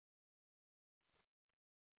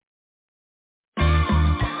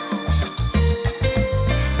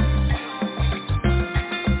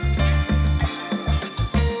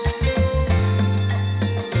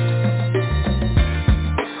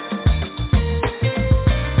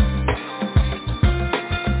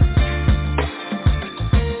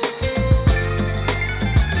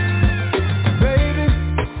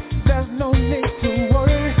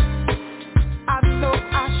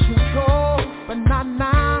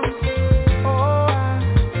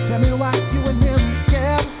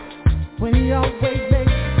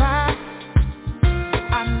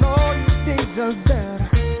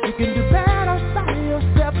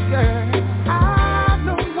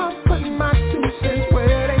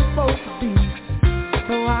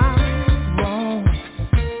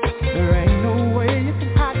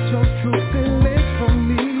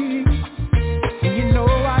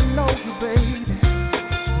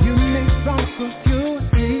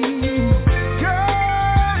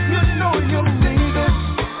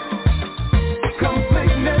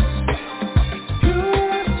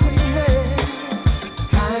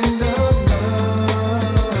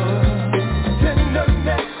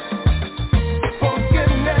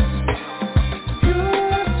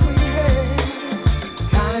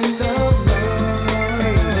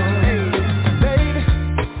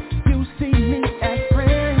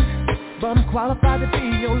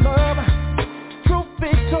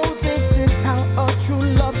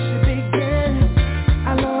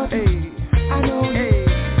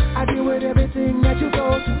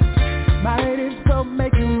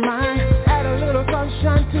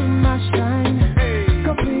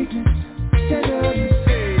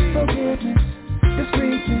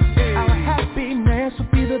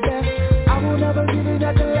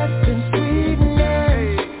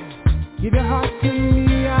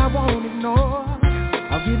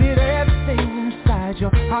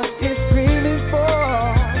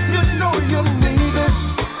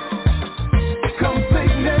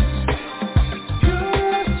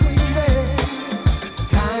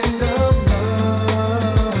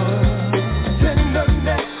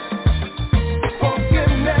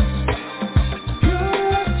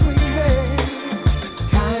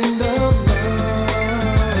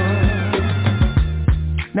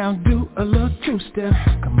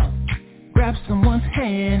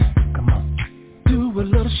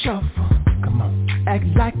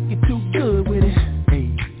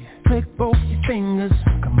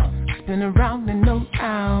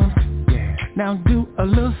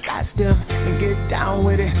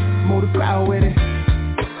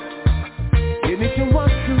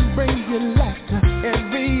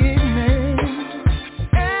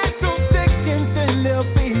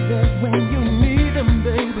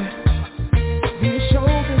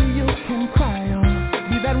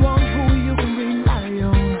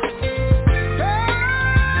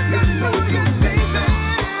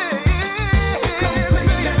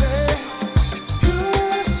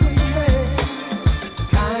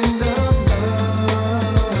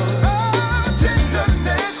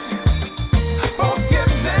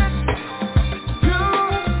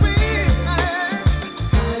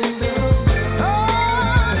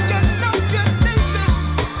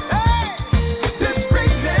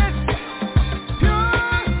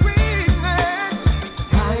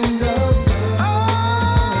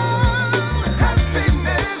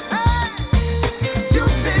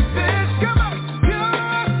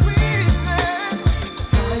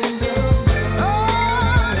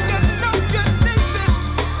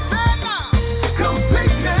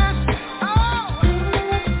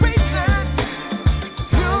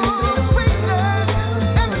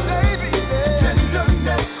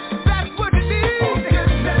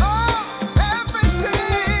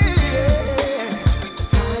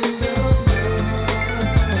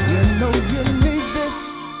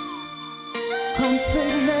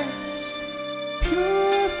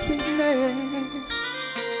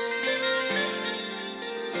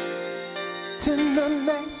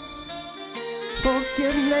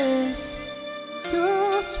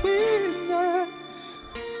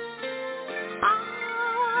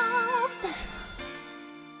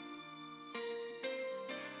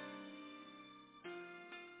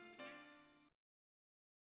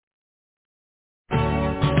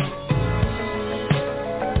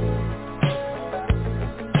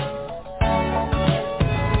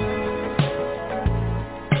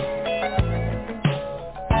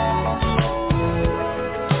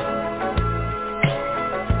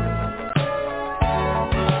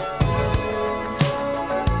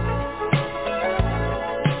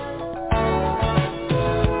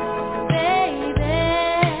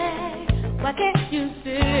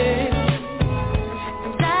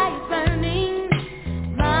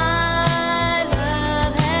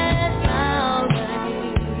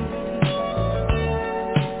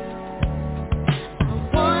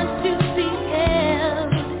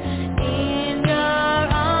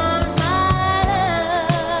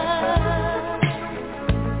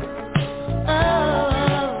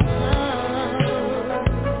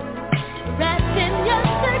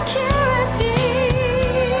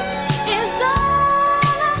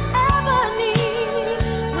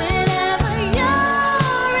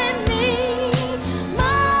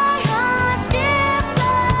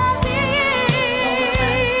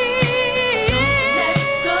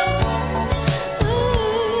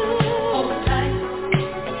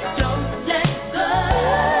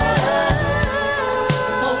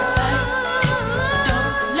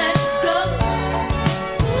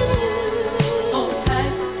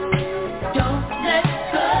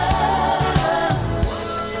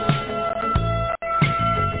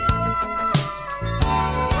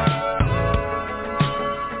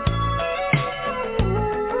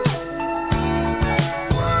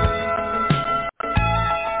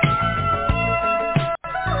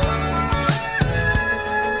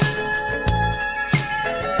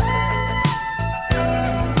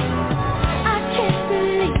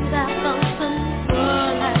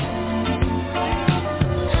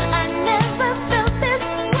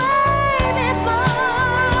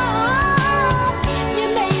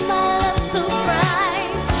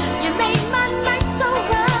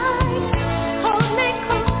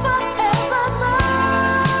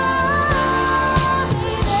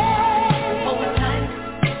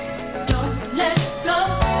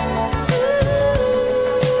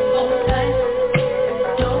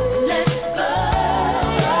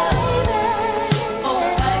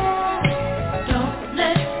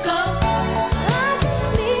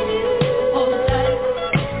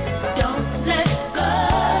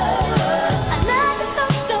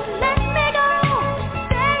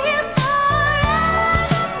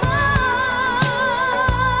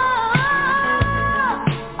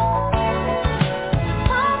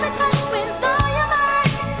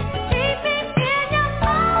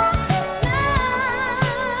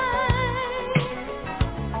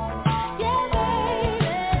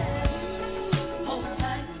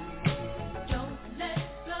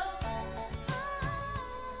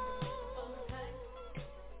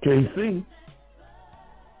 KC.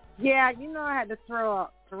 Yeah, you know I had to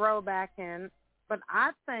throw back in, but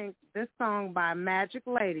I think this song by Magic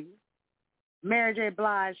Lady, Mary J.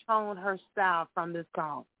 Blige honed her style from this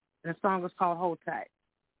song. And the song was called Hold Tight.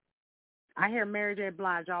 I hear Mary J.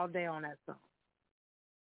 Blige all day on that song.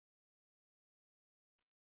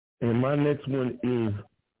 And my next one is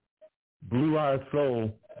Blue Eyed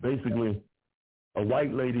Soul, basically a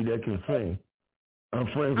white lady that can sing. I'm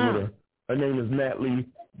friends with her. Her name is Natalie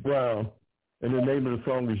Brown, and the name of the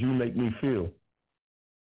song is You Make Me Feel.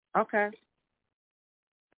 Okay.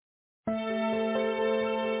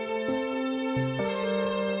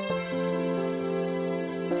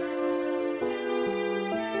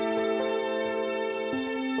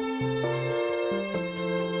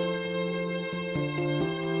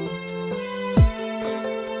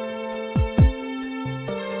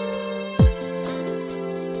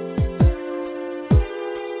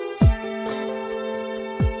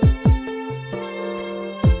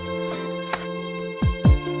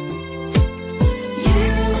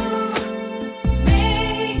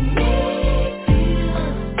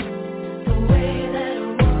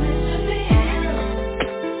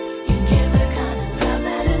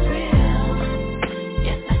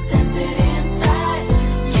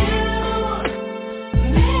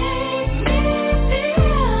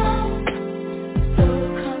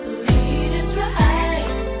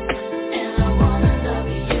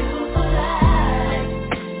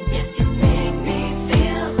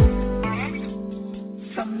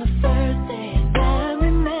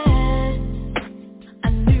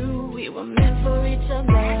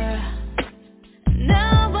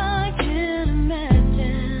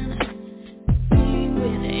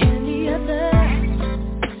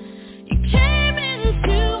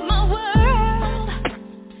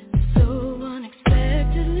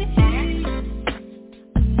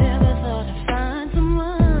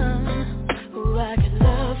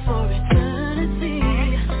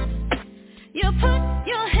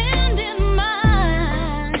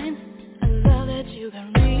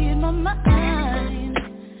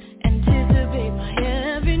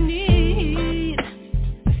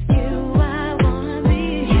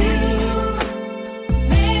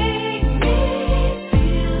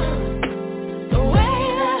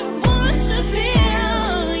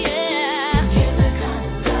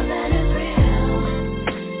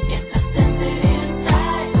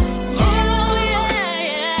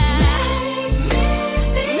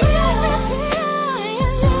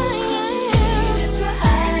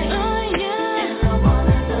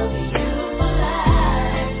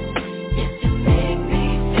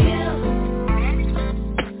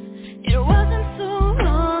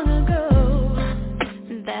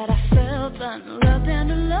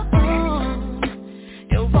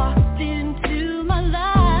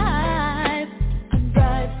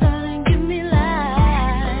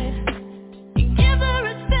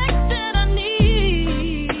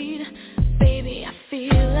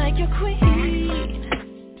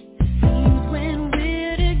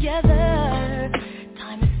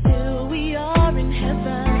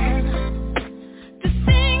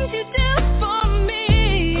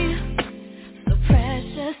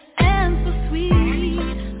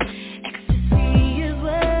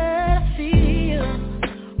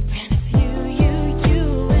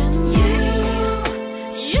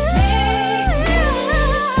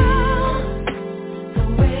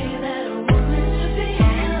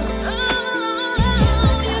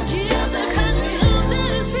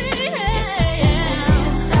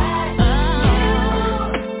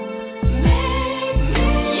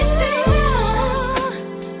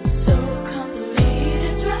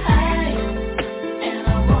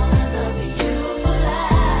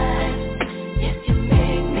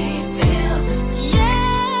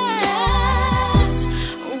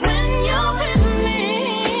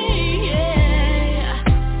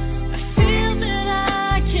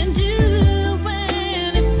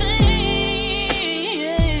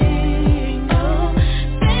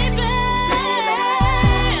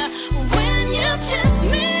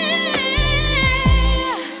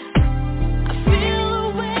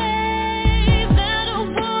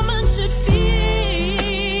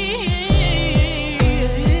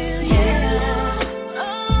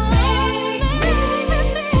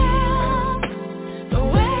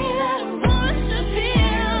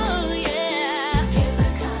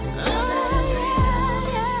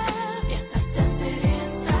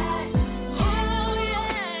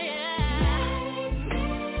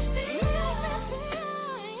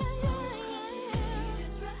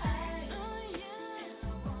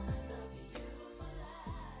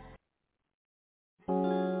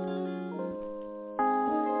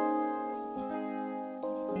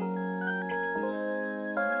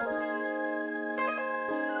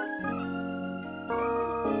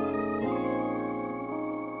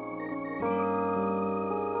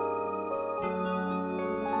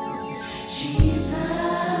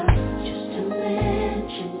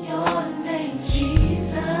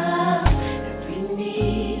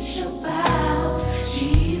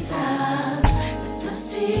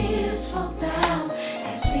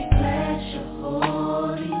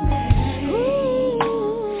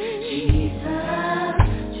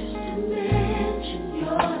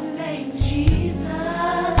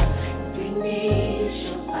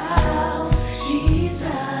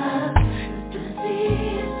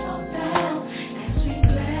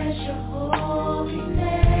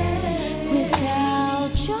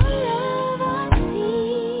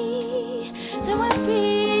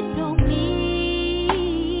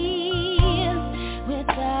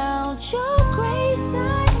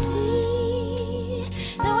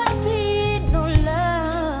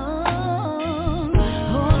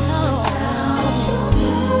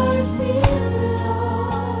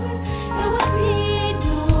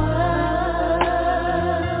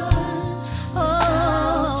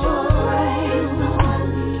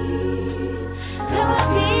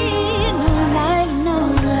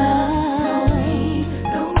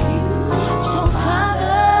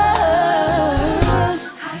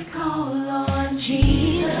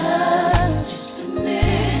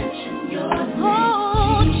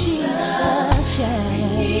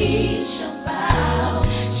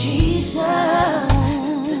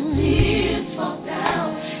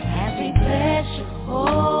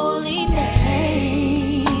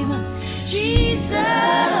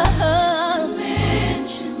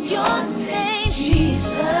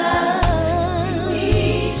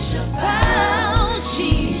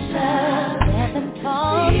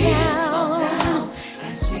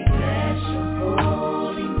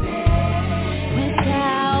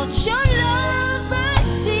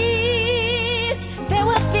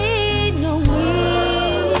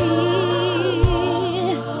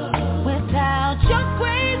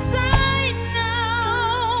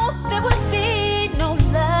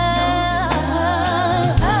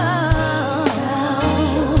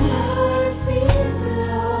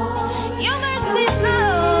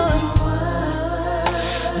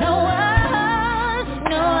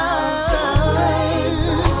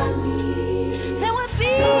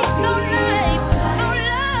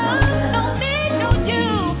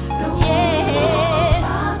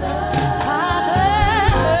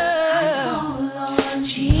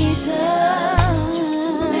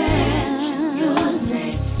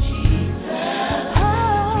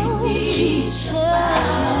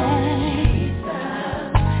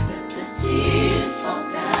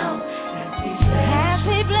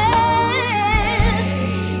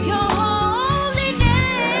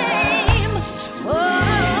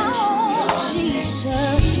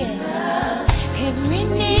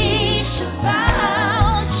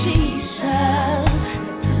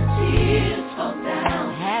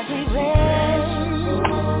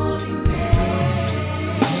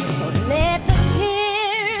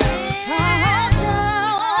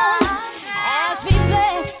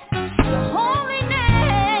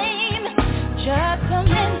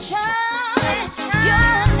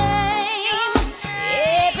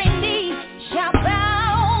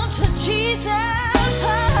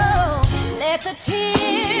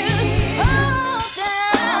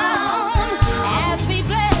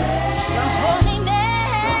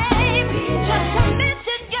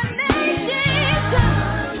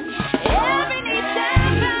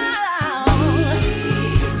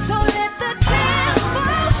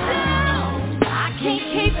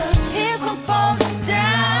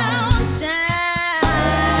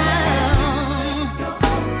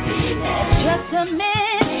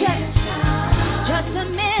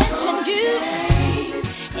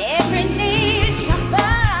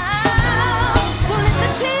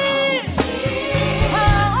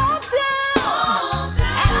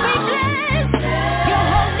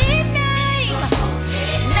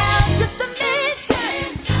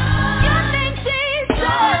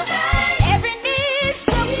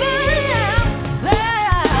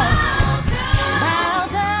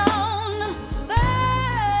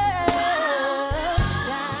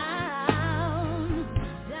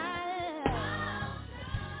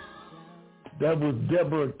 That was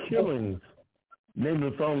Deborah Killings. Name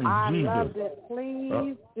of the song is Jesus. I loved it.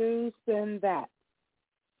 Please do send that.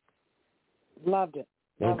 Loved it.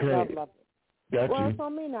 Loved it. Got well, you. It's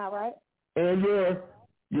on me now, right? And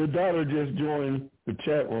your daughter just joined the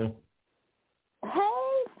chat room.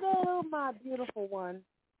 Hey, Phil, my beautiful one.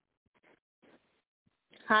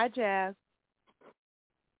 Hi, Jazz.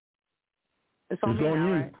 It's on me now,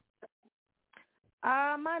 you. Right?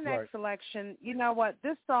 My next selection, you know what?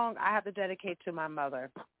 This song I have to dedicate to my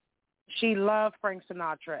mother. She loved Frank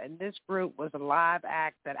Sinatra, and this group was a live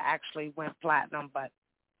act that actually went platinum. But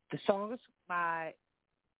the song is the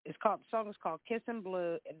song is called "Kissin'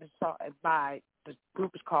 Blue," and the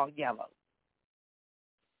group is called Yellow.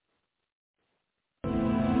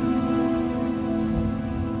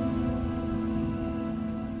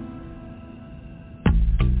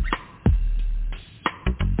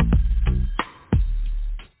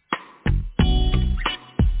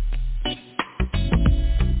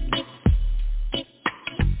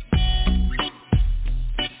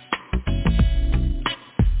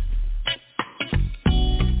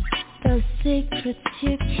 The secrets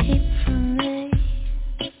you keep from me,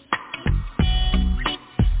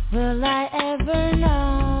 will I ever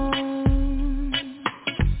know?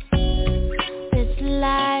 This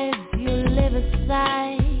life you live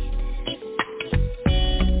aside,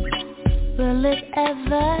 will it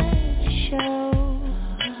ever show?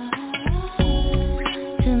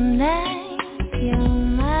 Tonight you're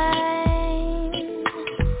mine,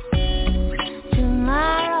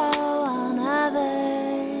 tomorrow another.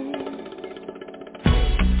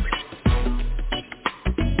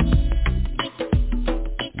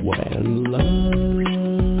 When love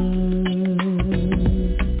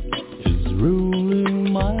is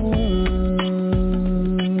ruling my world,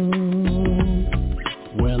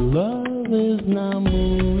 when love is now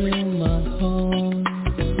moving my heart,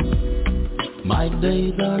 my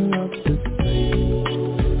days are not the same.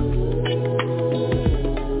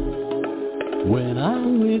 When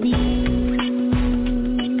I'm with you,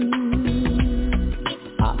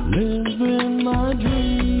 I live in my dream.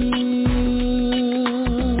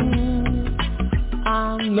 I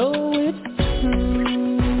know it's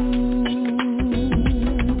true.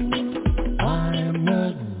 I'm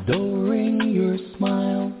adoring your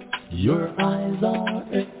smile. Your eyes are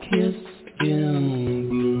a kiss in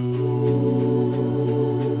blue.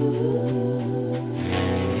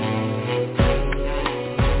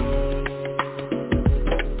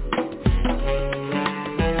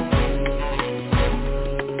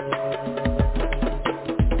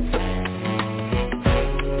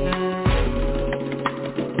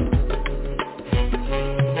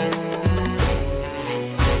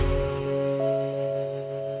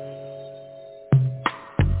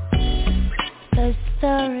 The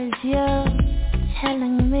stories you're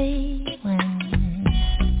telling me, when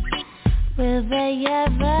will they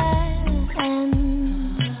ever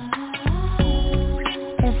end?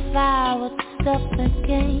 If I would stop the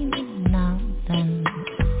game now, then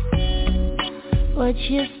would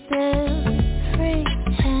you still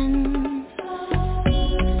pretend?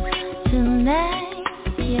 Tonight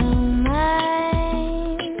you're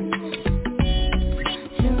mine,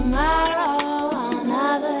 tomorrow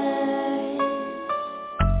another.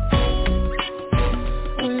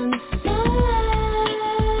 When sunlight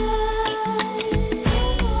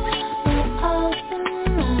will open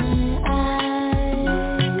my eyes,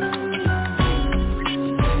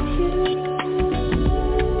 you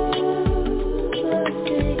will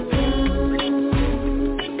begin.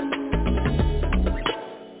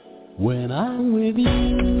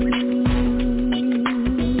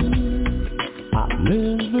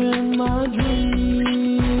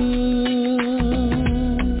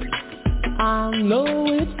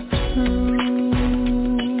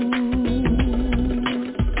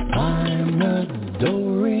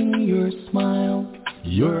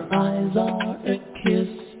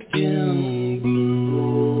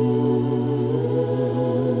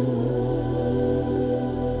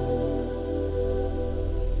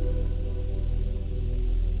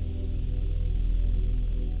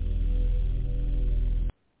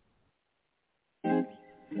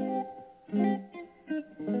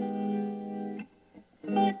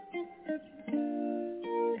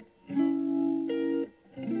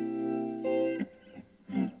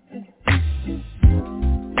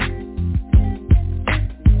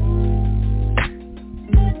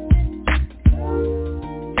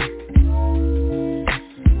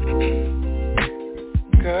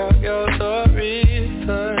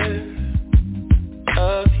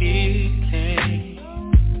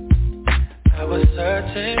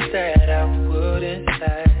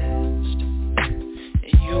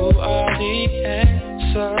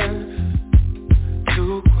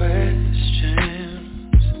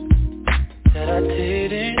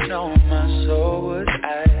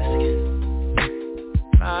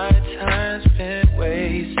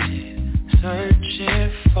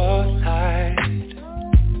 searching for light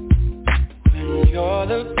when you're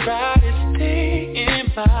the brightest thing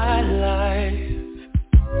in my life.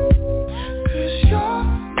 'Cause you're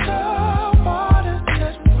the water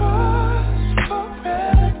that runs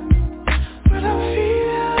forever when I'm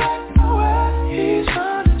feeling like my well is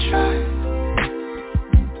running dry.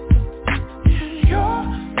 And you're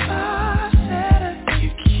my center, you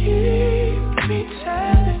keep me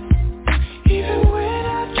tender, even when I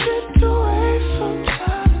drift away from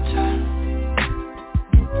time to time.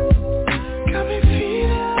 Got me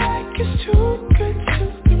feeling like it's too good to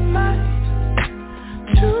be mine,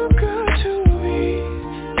 too good to be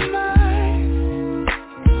mine.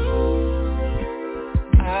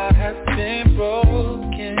 I have been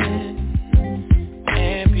broken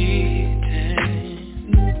and beaten.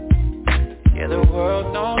 Yeah, the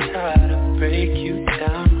world knows how to break you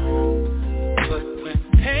down, but when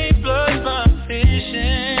pain blurs my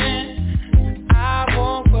vision, I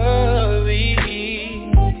won't worry,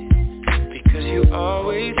 because you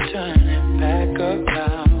always turn it back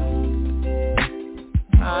around.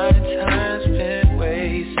 My time's been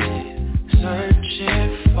wasted searching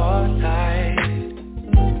for light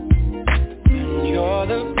when you're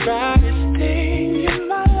the brightest thing in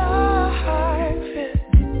my life.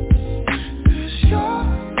 Yeah.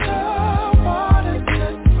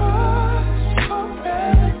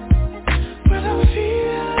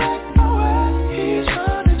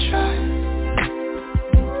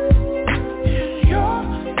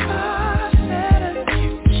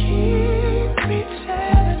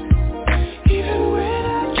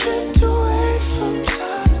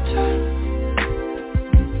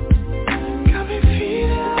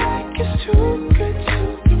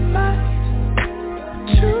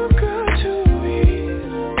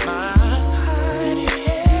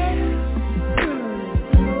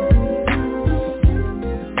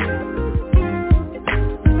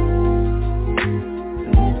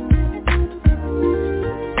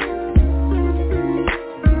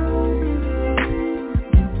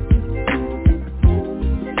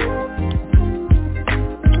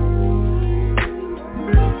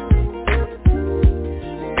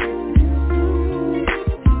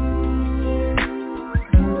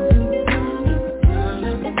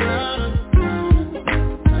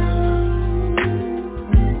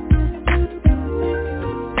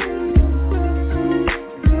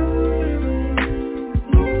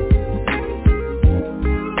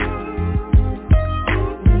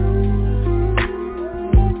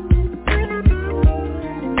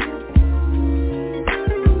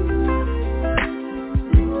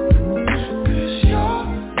 'Cause you're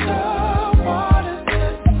the water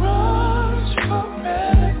that runs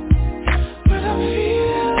forever when I'm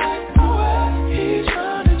feeling like my well is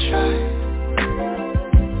running dry.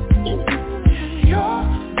 And you're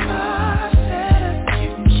my center,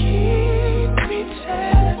 you keep me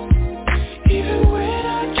tender, even when I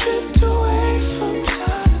drift away from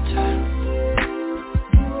time to time.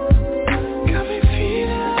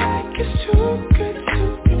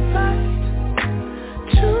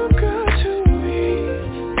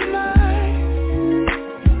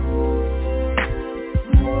 Got me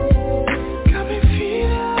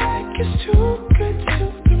feeling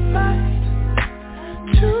like it's too good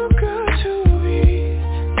to be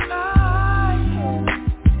mine, too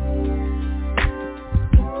good to be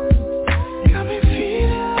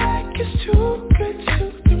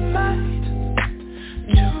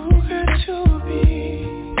mine, yeah.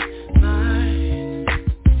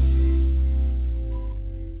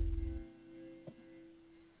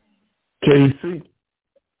 KC.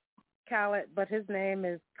 Khaled, but his name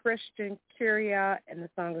is Christian Curia, and the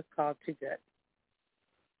song is called Too Good.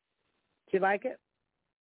 Do you like it?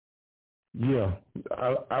 Yeah,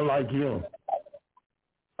 I like him.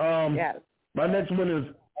 Yes. My next one is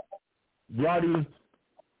Roddy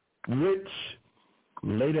Rich,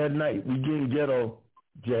 Late at Night. We getting ghetto,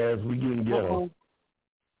 Jazz. We getting ghetto.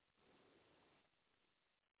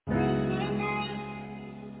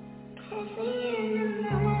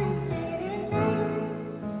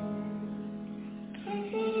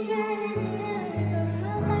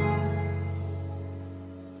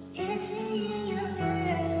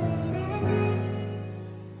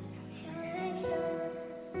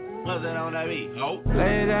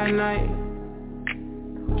 Late at night,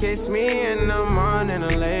 kiss me in the morning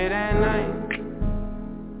or late at night.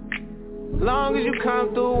 Long as you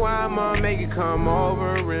come through, I'ma make it come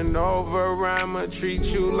over and over. I'ma treat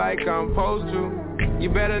you like I'm supposed to. You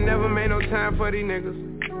better never make no time for these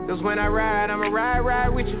niggas. Cause when I ride, I'ma ride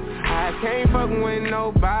with you. I can't fuckin' with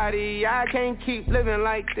nobody. I can't keep living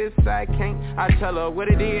like this, I can't. I tell her what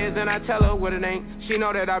it is and I tell her what it ain't. She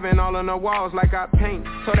know that I've been all on the walls like I paint.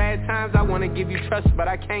 So that at times I wanna give you trust, but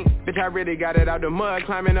I can't. Bitch, I really got it out the mud,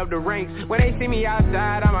 climbing up the ranks. When they see me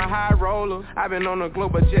outside, I'm a high roller. I've been on a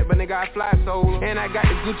global jet, but nigga, I fly solo. And I got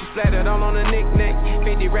the Gucci splattered all on the knick-knack.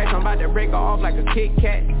 50 racks, I'm about to break her off like a Kit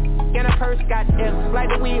Kat. And her purse got F's, like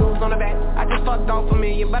the wheels on the back. I just fucked off $1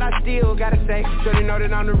 million, but I still gotta say, shorty know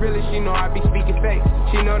that I'm the realest, she know I be speaking fake.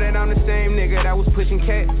 She know that I'm the same nigga that was pushing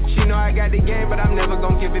cat. She know I got the game, but I'm never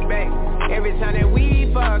gonna give it back. Every time that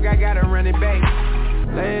we fuck, I gotta run it back.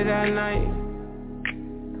 Late at night,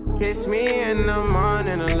 kiss me in the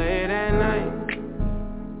morning or late at night.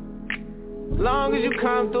 Long as you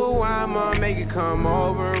come through, I'ma make it come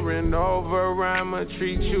over and over. I'ma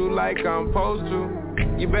treat you like I'm supposed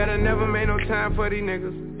to. You better never make no time for these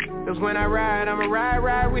niggas. Cause when I ride, I'ma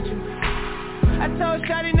ride with you. I told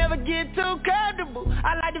Shawty never get too comfortable.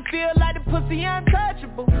 I like to feel like the pussy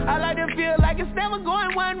untouchable. I like to feel like it's never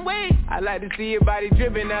going one way. I like to see your body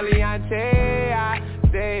dripping, Eliante. I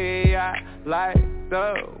say I like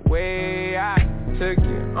the way I took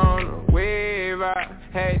you on a wave. I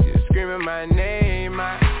had you screaming my name.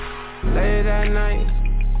 Late at night,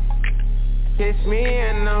 kiss me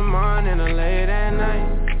in the morning or late at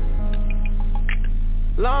night.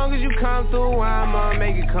 Long as you come through, I'ma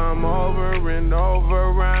make it come over and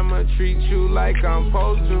over. I'ma treat you like I'm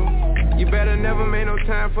supposed to. You better never make no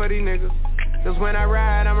time for these niggas. Cause when I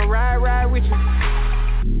ride, I'ma ride with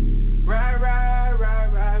you. Ride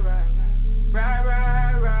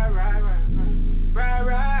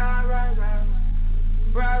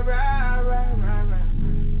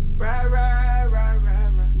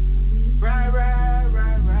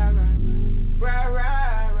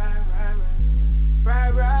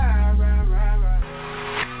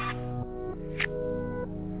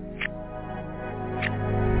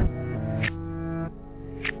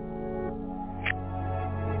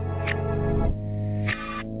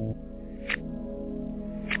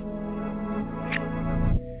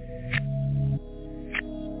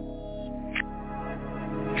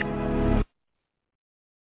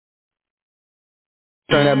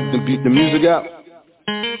Turn the music up.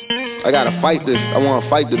 I gotta fight this. I wanna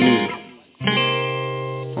fight the music.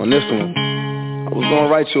 On this one, I was gonna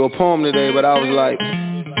write you a poem today, but I was like,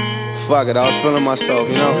 fuck it, I was feeling myself,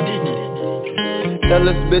 you know?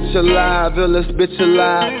 Illest bitch alive, illest bitch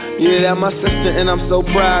alive. Yeah, that my sister and I'm so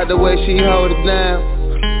proud the way she hold it down.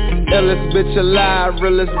 Illest bitch alive,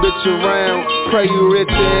 realest bitch around. Pray you rich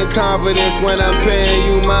and confident when I'm paying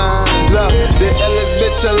you mine. Look, the illest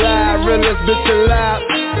bitch alive, realest bitch alive.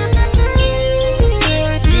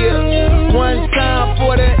 Yeah, one time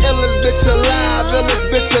for the illest bitch alive, illest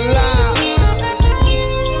bitch alive.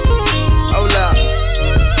 Hold up.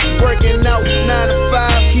 Working out 9 to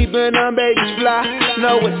 5, keeping them babies fly.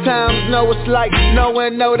 Know what times, know what's like. No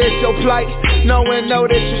one know that's your plight. No one know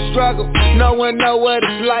that you struggle. No one know what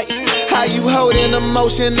it's like. How you holding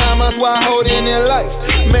emotion, I must while holding in life.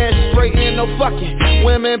 Man straight ain't no fucking.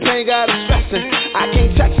 Women pain got us stressing. I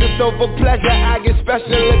can't touch it, so for pleasure I get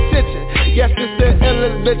special attention. Yes, it's the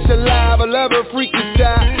illest bitch alive. I love her freaky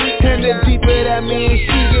style. And the deeper that means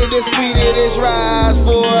she get, the sweeter this rise.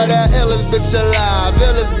 For the illest bitch alive,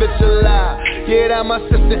 illest bitch alive. Yeah, that my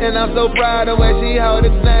sister and I'm so proud of the way she hold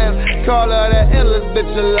it down. Call her the illest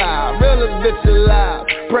bitch alive, realest bitch alive.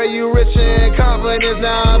 Pray you rich and confidence,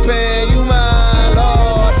 now I'm paying you mine.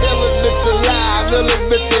 Lord, illest bitch alive, illest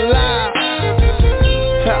bitch alive.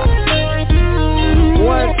 Ha.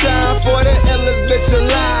 One time for the illest bitch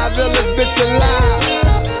alive, illest bitch alive.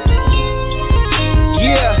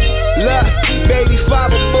 Yeah, look, baby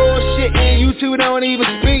father bullshit and you two don't even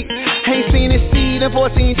speak. Ain't seen his seed in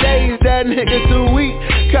 14 days, that nigga too weak.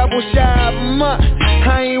 Couple shy of a month,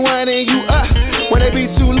 I ain't winding you up. When they be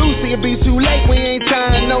too loose, it be too late, we ain't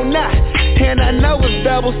tying no knot. And I know it's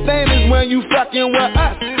double standards when you fucking with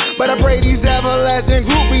us. But I pray these everlasting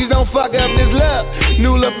groupies don't fuck up this love.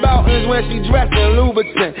 New Laboutins when she dressed in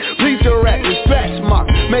Louboutin. Please correct me, stretch mark.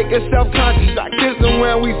 Make her self-conscious, I kiss her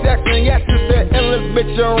when we sexin'. Yes, it's the illest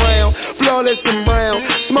bitch around. Flawless and brown,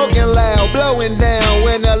 smoking loud, blowing down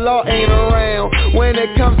when the law ain't around. When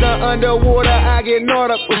it comes to underwater, I get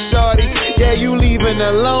gnawed up with shorty. Yeah, you leaving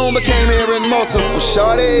alone, but came here in multiple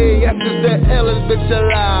shorty. Yes, it's the illest bitch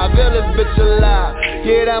alive, illest bitch alive.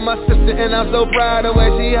 Yeah, that my sister and I'm so proud of the way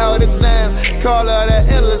she hold it down. Call her the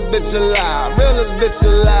illest bitch alive, realest bitch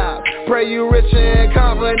alive. Pray you rich and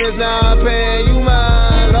confidence, now I'm paying you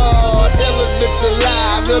mine. Lord, illest bitch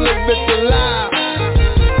alive, realest bitch alive.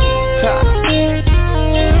 Ha.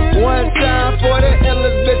 One time for the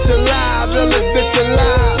illest bitch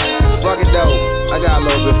yo, I got a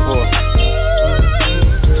little bit for her.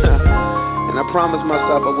 And I promised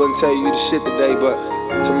myself I wouldn't tell you the shit today, but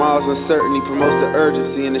tomorrow's uncertainty promotes the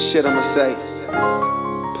urgency in the shit I'ma say.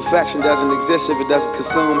 Perfection doesn't exist if it doesn't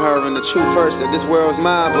consume her, and the truth hurts that this world's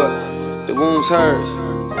mine, but the wound's hers.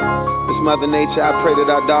 It's Mother Nature, I pray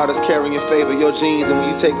that our daughters carry in favor your genes, and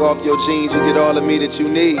when you take off your jeans, you get all of me that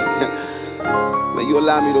you need. May you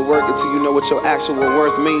allow me to work until you know what your actual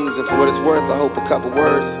worth means, and for what it's worth, I hope a couple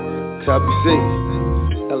words can help you see.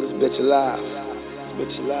 Hell, this bitch alive. This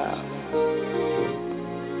bitch alive.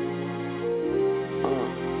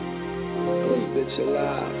 This bitch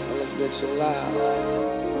alive. This bitch alive.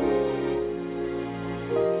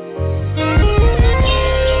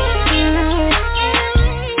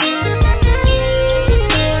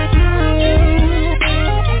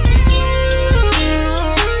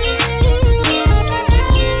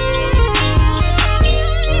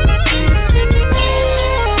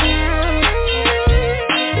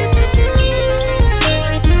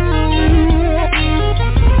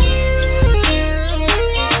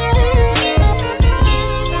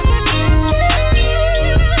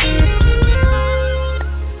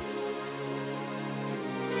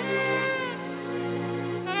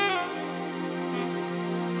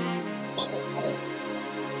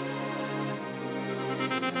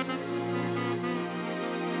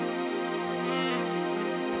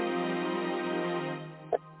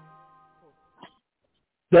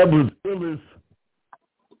 That was Illis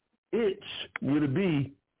Itch with a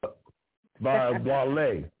B by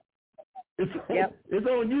Wale. It's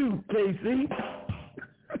on you, KC.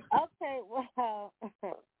 Okay, well,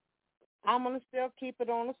 I'm going to still keep it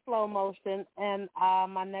on a slow motion, and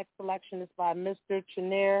my next selection is by Mr.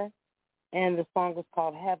 Chenier, and the song is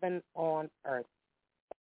called Heaven on Earth.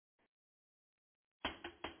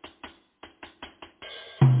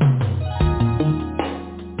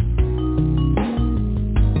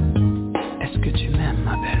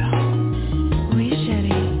 Ma belle. Oui,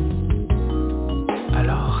 chérie.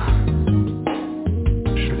 Alors,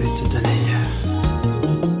 je vais te donner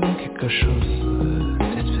quelque chose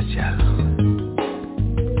de spécial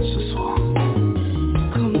ce soir.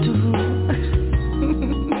 Comme toujours.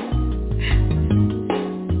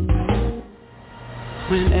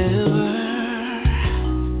 Whenever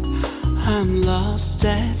I'm lost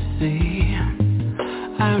at sea,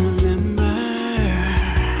 I remember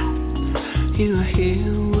you are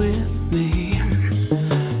here with me.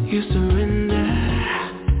 You surrender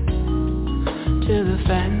to the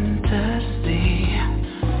fantasy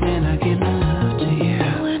when I give my love to you.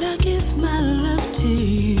 When I give my love to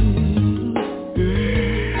you.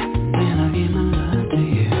 When I give my love to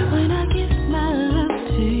you. When I give my love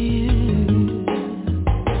to you.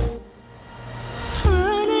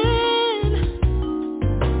 Running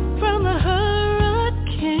from a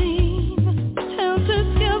hurricane, helter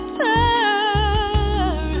skelter.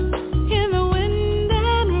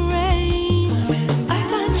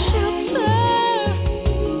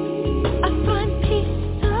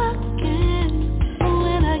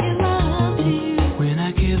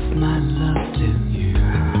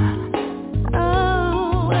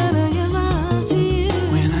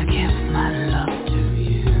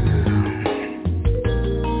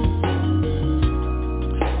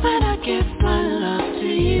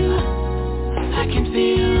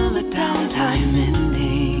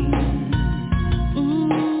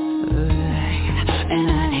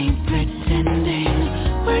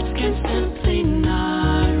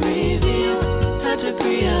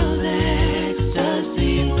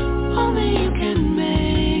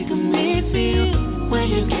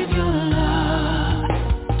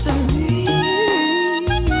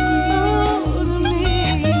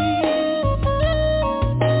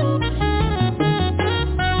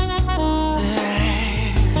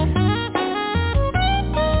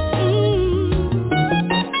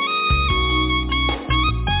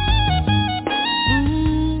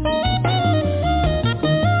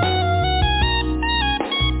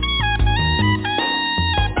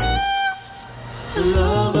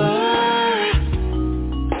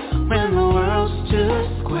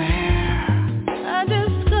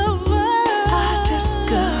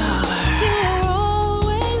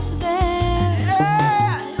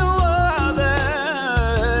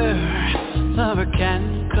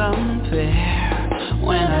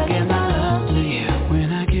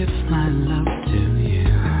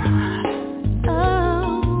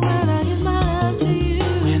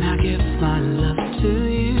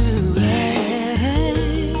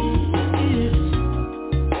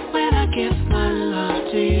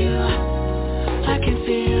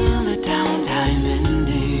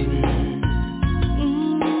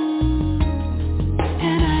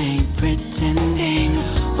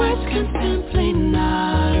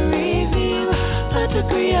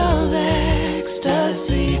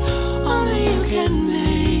 fantasy. Only you can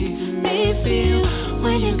make me feel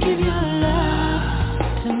when you give your love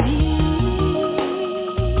to me.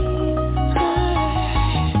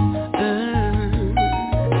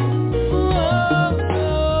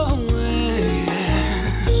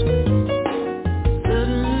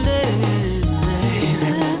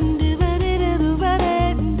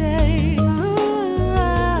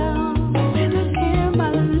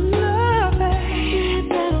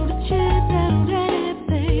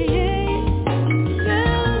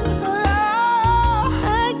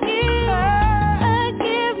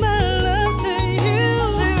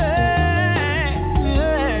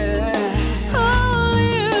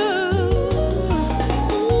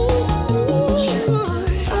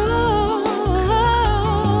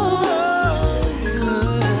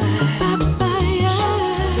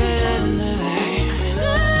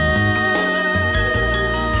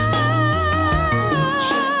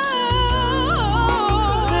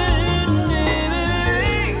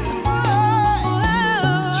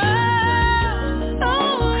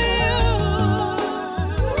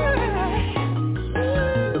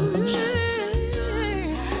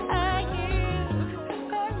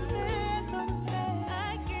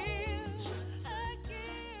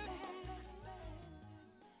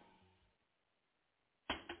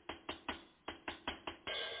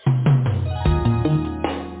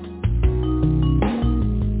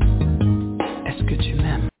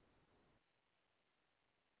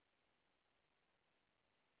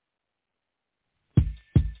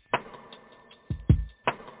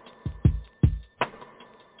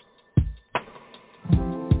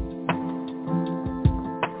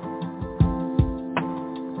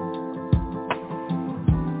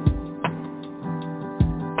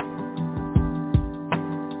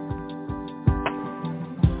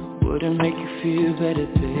 Would it make you feel better,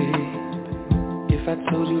 babe, if I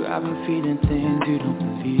told you I've been feeling things you don't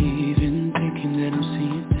believe in, thinking that I'm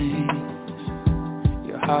seeing things?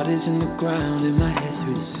 Your heart is in the ground and my head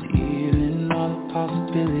through the ceiling, all the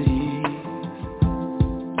possibilities,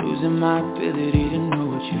 losing my ability to know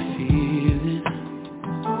what you're feeling.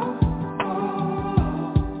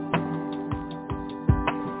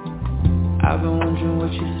 I've been wondering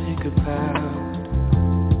what you think about.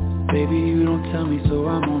 Baby, you don't tell me, so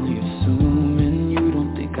I'm only assuming you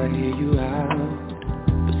don't think I hear you out.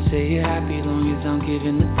 But say you're happy long as I'm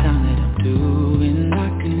giving the time that I'm doing. I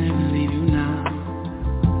can never leave you now.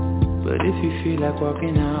 But if you feel like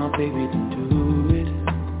walking out, baby, then do it.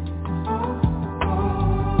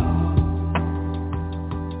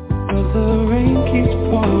 But the rain keeps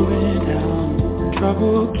pouring down,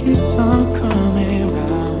 trouble keeps on coming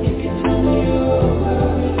round. If you tell me you're over,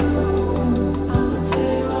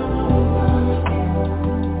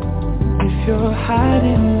 you're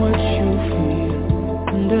hiding what you feel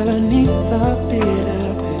underneath the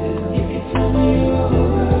bitter pill. If you tell me you're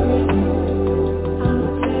over, I'll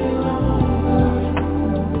tell you I'm over.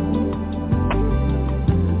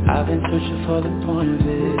 I've been searching for the point of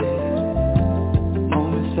it,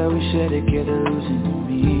 moments that we share together losing no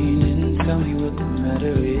meaning. Tell me what the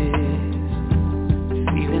matter is,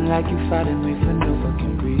 feeling like you're fighting me for no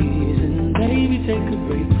fucking reason. Baby, take a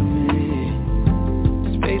break from it.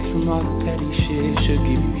 Space from all the petty shit should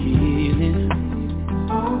give you healing.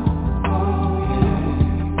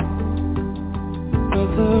 But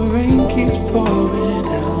the rain keeps pouring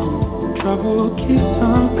down, trouble keeps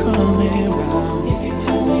on coming round. If you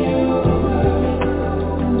tell me you're over,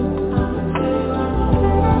 I'll tell you I'm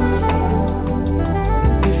over.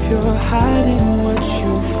 If you're hiding what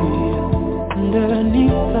you feel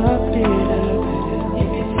underneath the bitter pill. If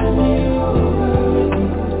you tell me you're over,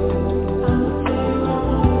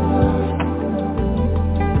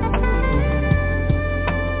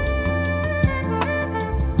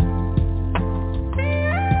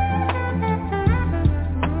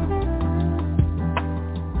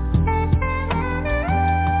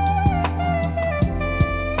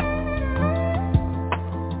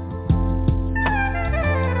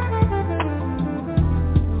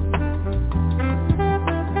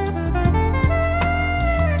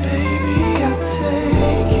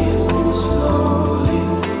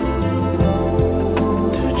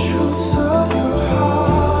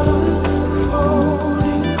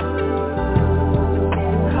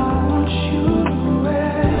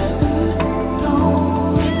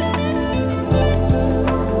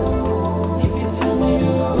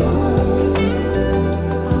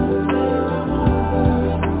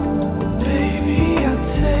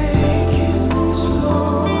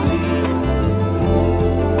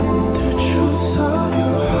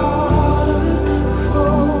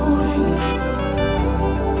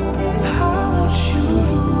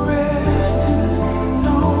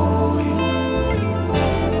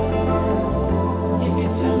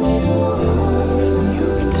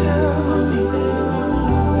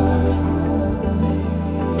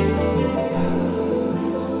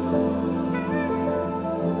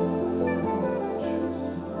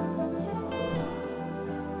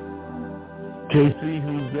 KC,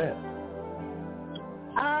 who's that?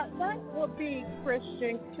 That would be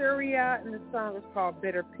Christian Curia, and the song is called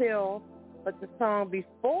Bitter Pill. But the song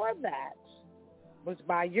before that was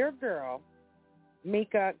by your girl,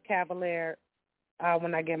 Mika Cavalier,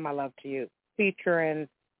 When I Give My Love to You, featuring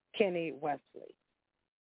Kenny Wesley.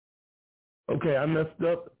 Okay, I messed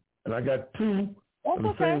up, and I got two of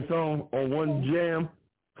the same song on one jam,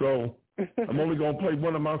 so I'm only going to play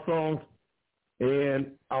one of my songs, and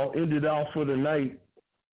I'll end it off for the night.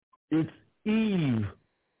 It's Eve,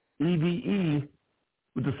 E-V-E,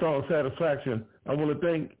 with the song Satisfaction. I want to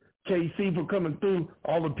thank KC for coming through,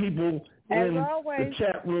 all the people in the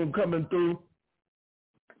chat room coming through.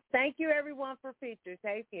 Thank you, everyone, for features.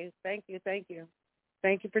 Thank you. Thank you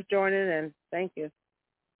for joining in. Thank you.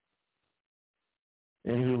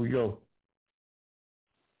 And here we go.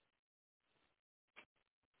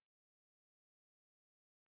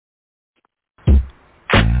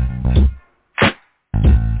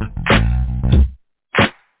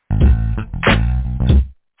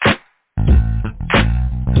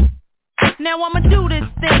 Now I'ma do this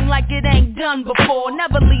thing like it ain't done before.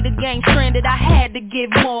 Never leave the game stranded, I had to give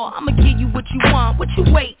more. I'ma give you what you want, what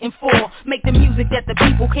you waiting for. Make the music that the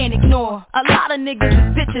people can't ignore. A lot of niggas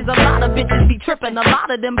is bitches, a lot of bitches be tripping. A lot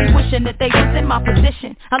of them be wishing that they was in my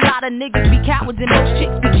position. A lot of niggas be cowards and most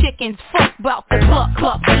chicks be chickens. Fuck about the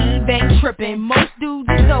cluck, Eve ain't tripping. Most dudes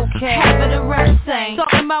is okay, half of the rest same.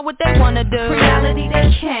 Talking about what they wanna do, reality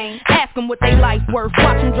they can't. Ask them what they life worth,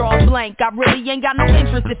 watch them draw a blank. I really ain't got no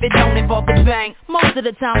interest if it don't involve the bank. Most of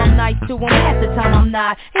the time I'm nice to them, half the time I'm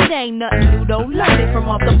not. It ain't nothing new though, learned it from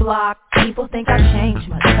off the block. People think I changed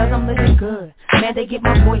much, cause I'm living good. Man, they get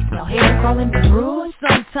my voicemail, hear them calling me rude.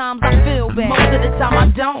 Sometimes I feel bad, most of the time I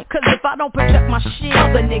don't. Cause if I don't protect my shit,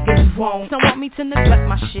 other niggas won't. Some want me to neglect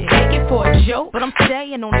my shit, take it for a joke, but I'm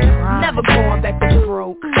staying on the grind, never going back to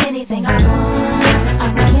broke. Anything I want,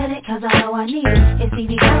 I'ma get it, cause I know I need it. It's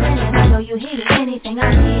easy coming and I know you hear it. Anything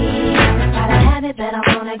I need, gotta have it, but I'm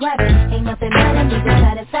gonna grab it. Ain't nothing better than the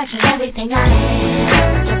satisfaction. Everything I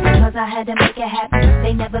am, just because I had to make it happen.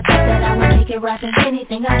 They never thought that I would make it rapping.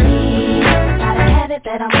 Anything I need, gotta have it,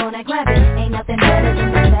 but I'm gonna grab it. Ain't nothing better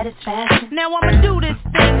than the satisfaction. Now I'ma do this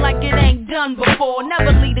thing like it ain't done before.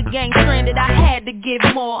 Never leave the game stranded, I had to give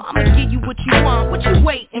more. I'ma give you what you want, what you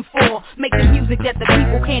waiting for. Make the music that the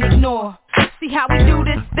people can't ignore. See how we do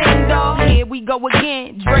this thing, dawg? Here we go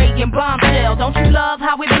again, Dre and Bombshell. Don't you love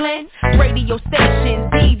how it blend? Radio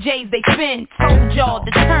stations, DJs, they spin. Told y'all,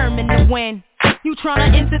 determined to win. You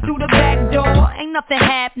tryna enter through the back door, ain't nothing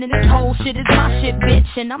happening. This whole shit is my shit, bitch,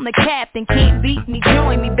 and I'm the captain. Can't beat me,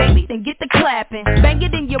 join me, baby, then get the clapping. Bang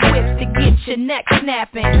it in your whips to get your neck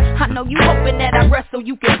snapping. I know you hoping that I rest so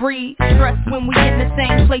you can breathe. Stress when we in the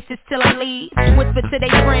same places till I leave. Whisper to they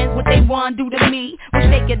friends what they want do to me. Wish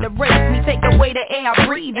they could erase me, take away the air I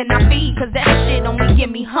breathe and I feed. Cause that shit only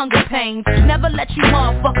give me hunger pains. Never let you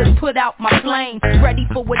motherfuckers put out my flame. Ready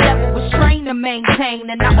for whatever was trained to maintain.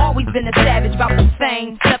 And I always been a savage about the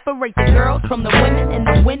fame. Separate the girls from the women and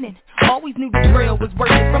the winning. Always knew the drill was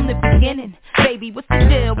working from the beginning. Baby, what's the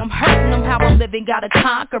deal? I'm hurting them how I'm living. Gotta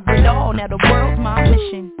conquer it all. Now the world's my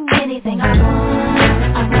mission. Anything I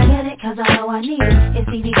want, I'ma get it, cause I know I need it. It's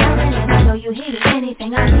easy coming and I know you hear it.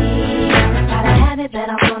 Anything I need, gotta have it, but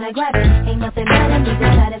I'm gonna grab it. Ain't nothing better than the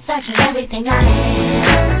satisfaction. Everything I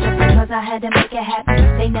am, just because I had to make it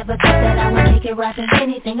happen. They never thought that I would make it rapping.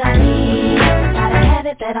 Anything I need, gotta have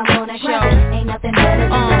it, but I'm gonna grab it. Ain't nothing better than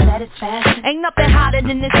the satisfaction. Ain't nothing hotter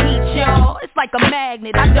than this heat, y'all. It's like a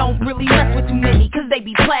magnet. I don't really mess with too many, cause they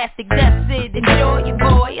be plastic. That's it, enjoy it,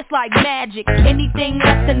 boy. It's like magic. Anything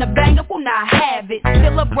less than a banger will not have it.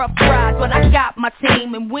 Still a rough ride, but I got my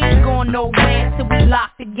team, and we ain't going nowhere till we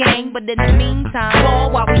lock the game. But in the meantime,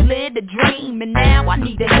 ball while we live the dream. And now I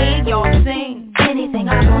need to hear y'all sing. Anything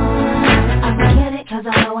I want, I'ma get it, cause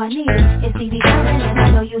I know I need it. It's easy coming and I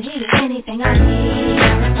know you hear it. Anything I need,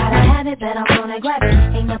 gotta have it, but I'm gonna grab it.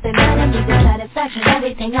 Ain't nothing better than the satisfaction.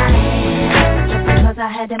 Everything I am, just because I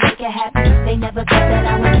had to make it happen. They never thought that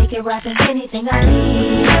I would make it rapping. Anything I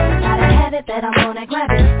need, gotta have it, but I'm gonna grab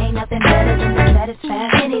it. Ain't nothing better than the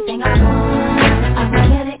satisfaction. Anything I want, I'ma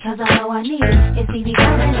get it, cause I know I need it. It's easy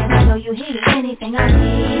coming and I know you hear it. Anything I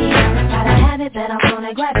need, gotta have it, but I'm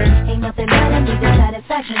gonna grab it. Ain't nothing better than the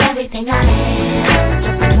satisfaction. Everything I am,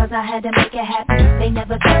 just because I had to make it happen. They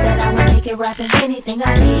never thought that I would make it rapping. Anything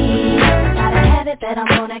I need, gotta have it, but I'm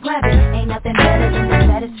gonna grab it. Ain't nothing better than the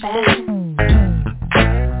satisfaction.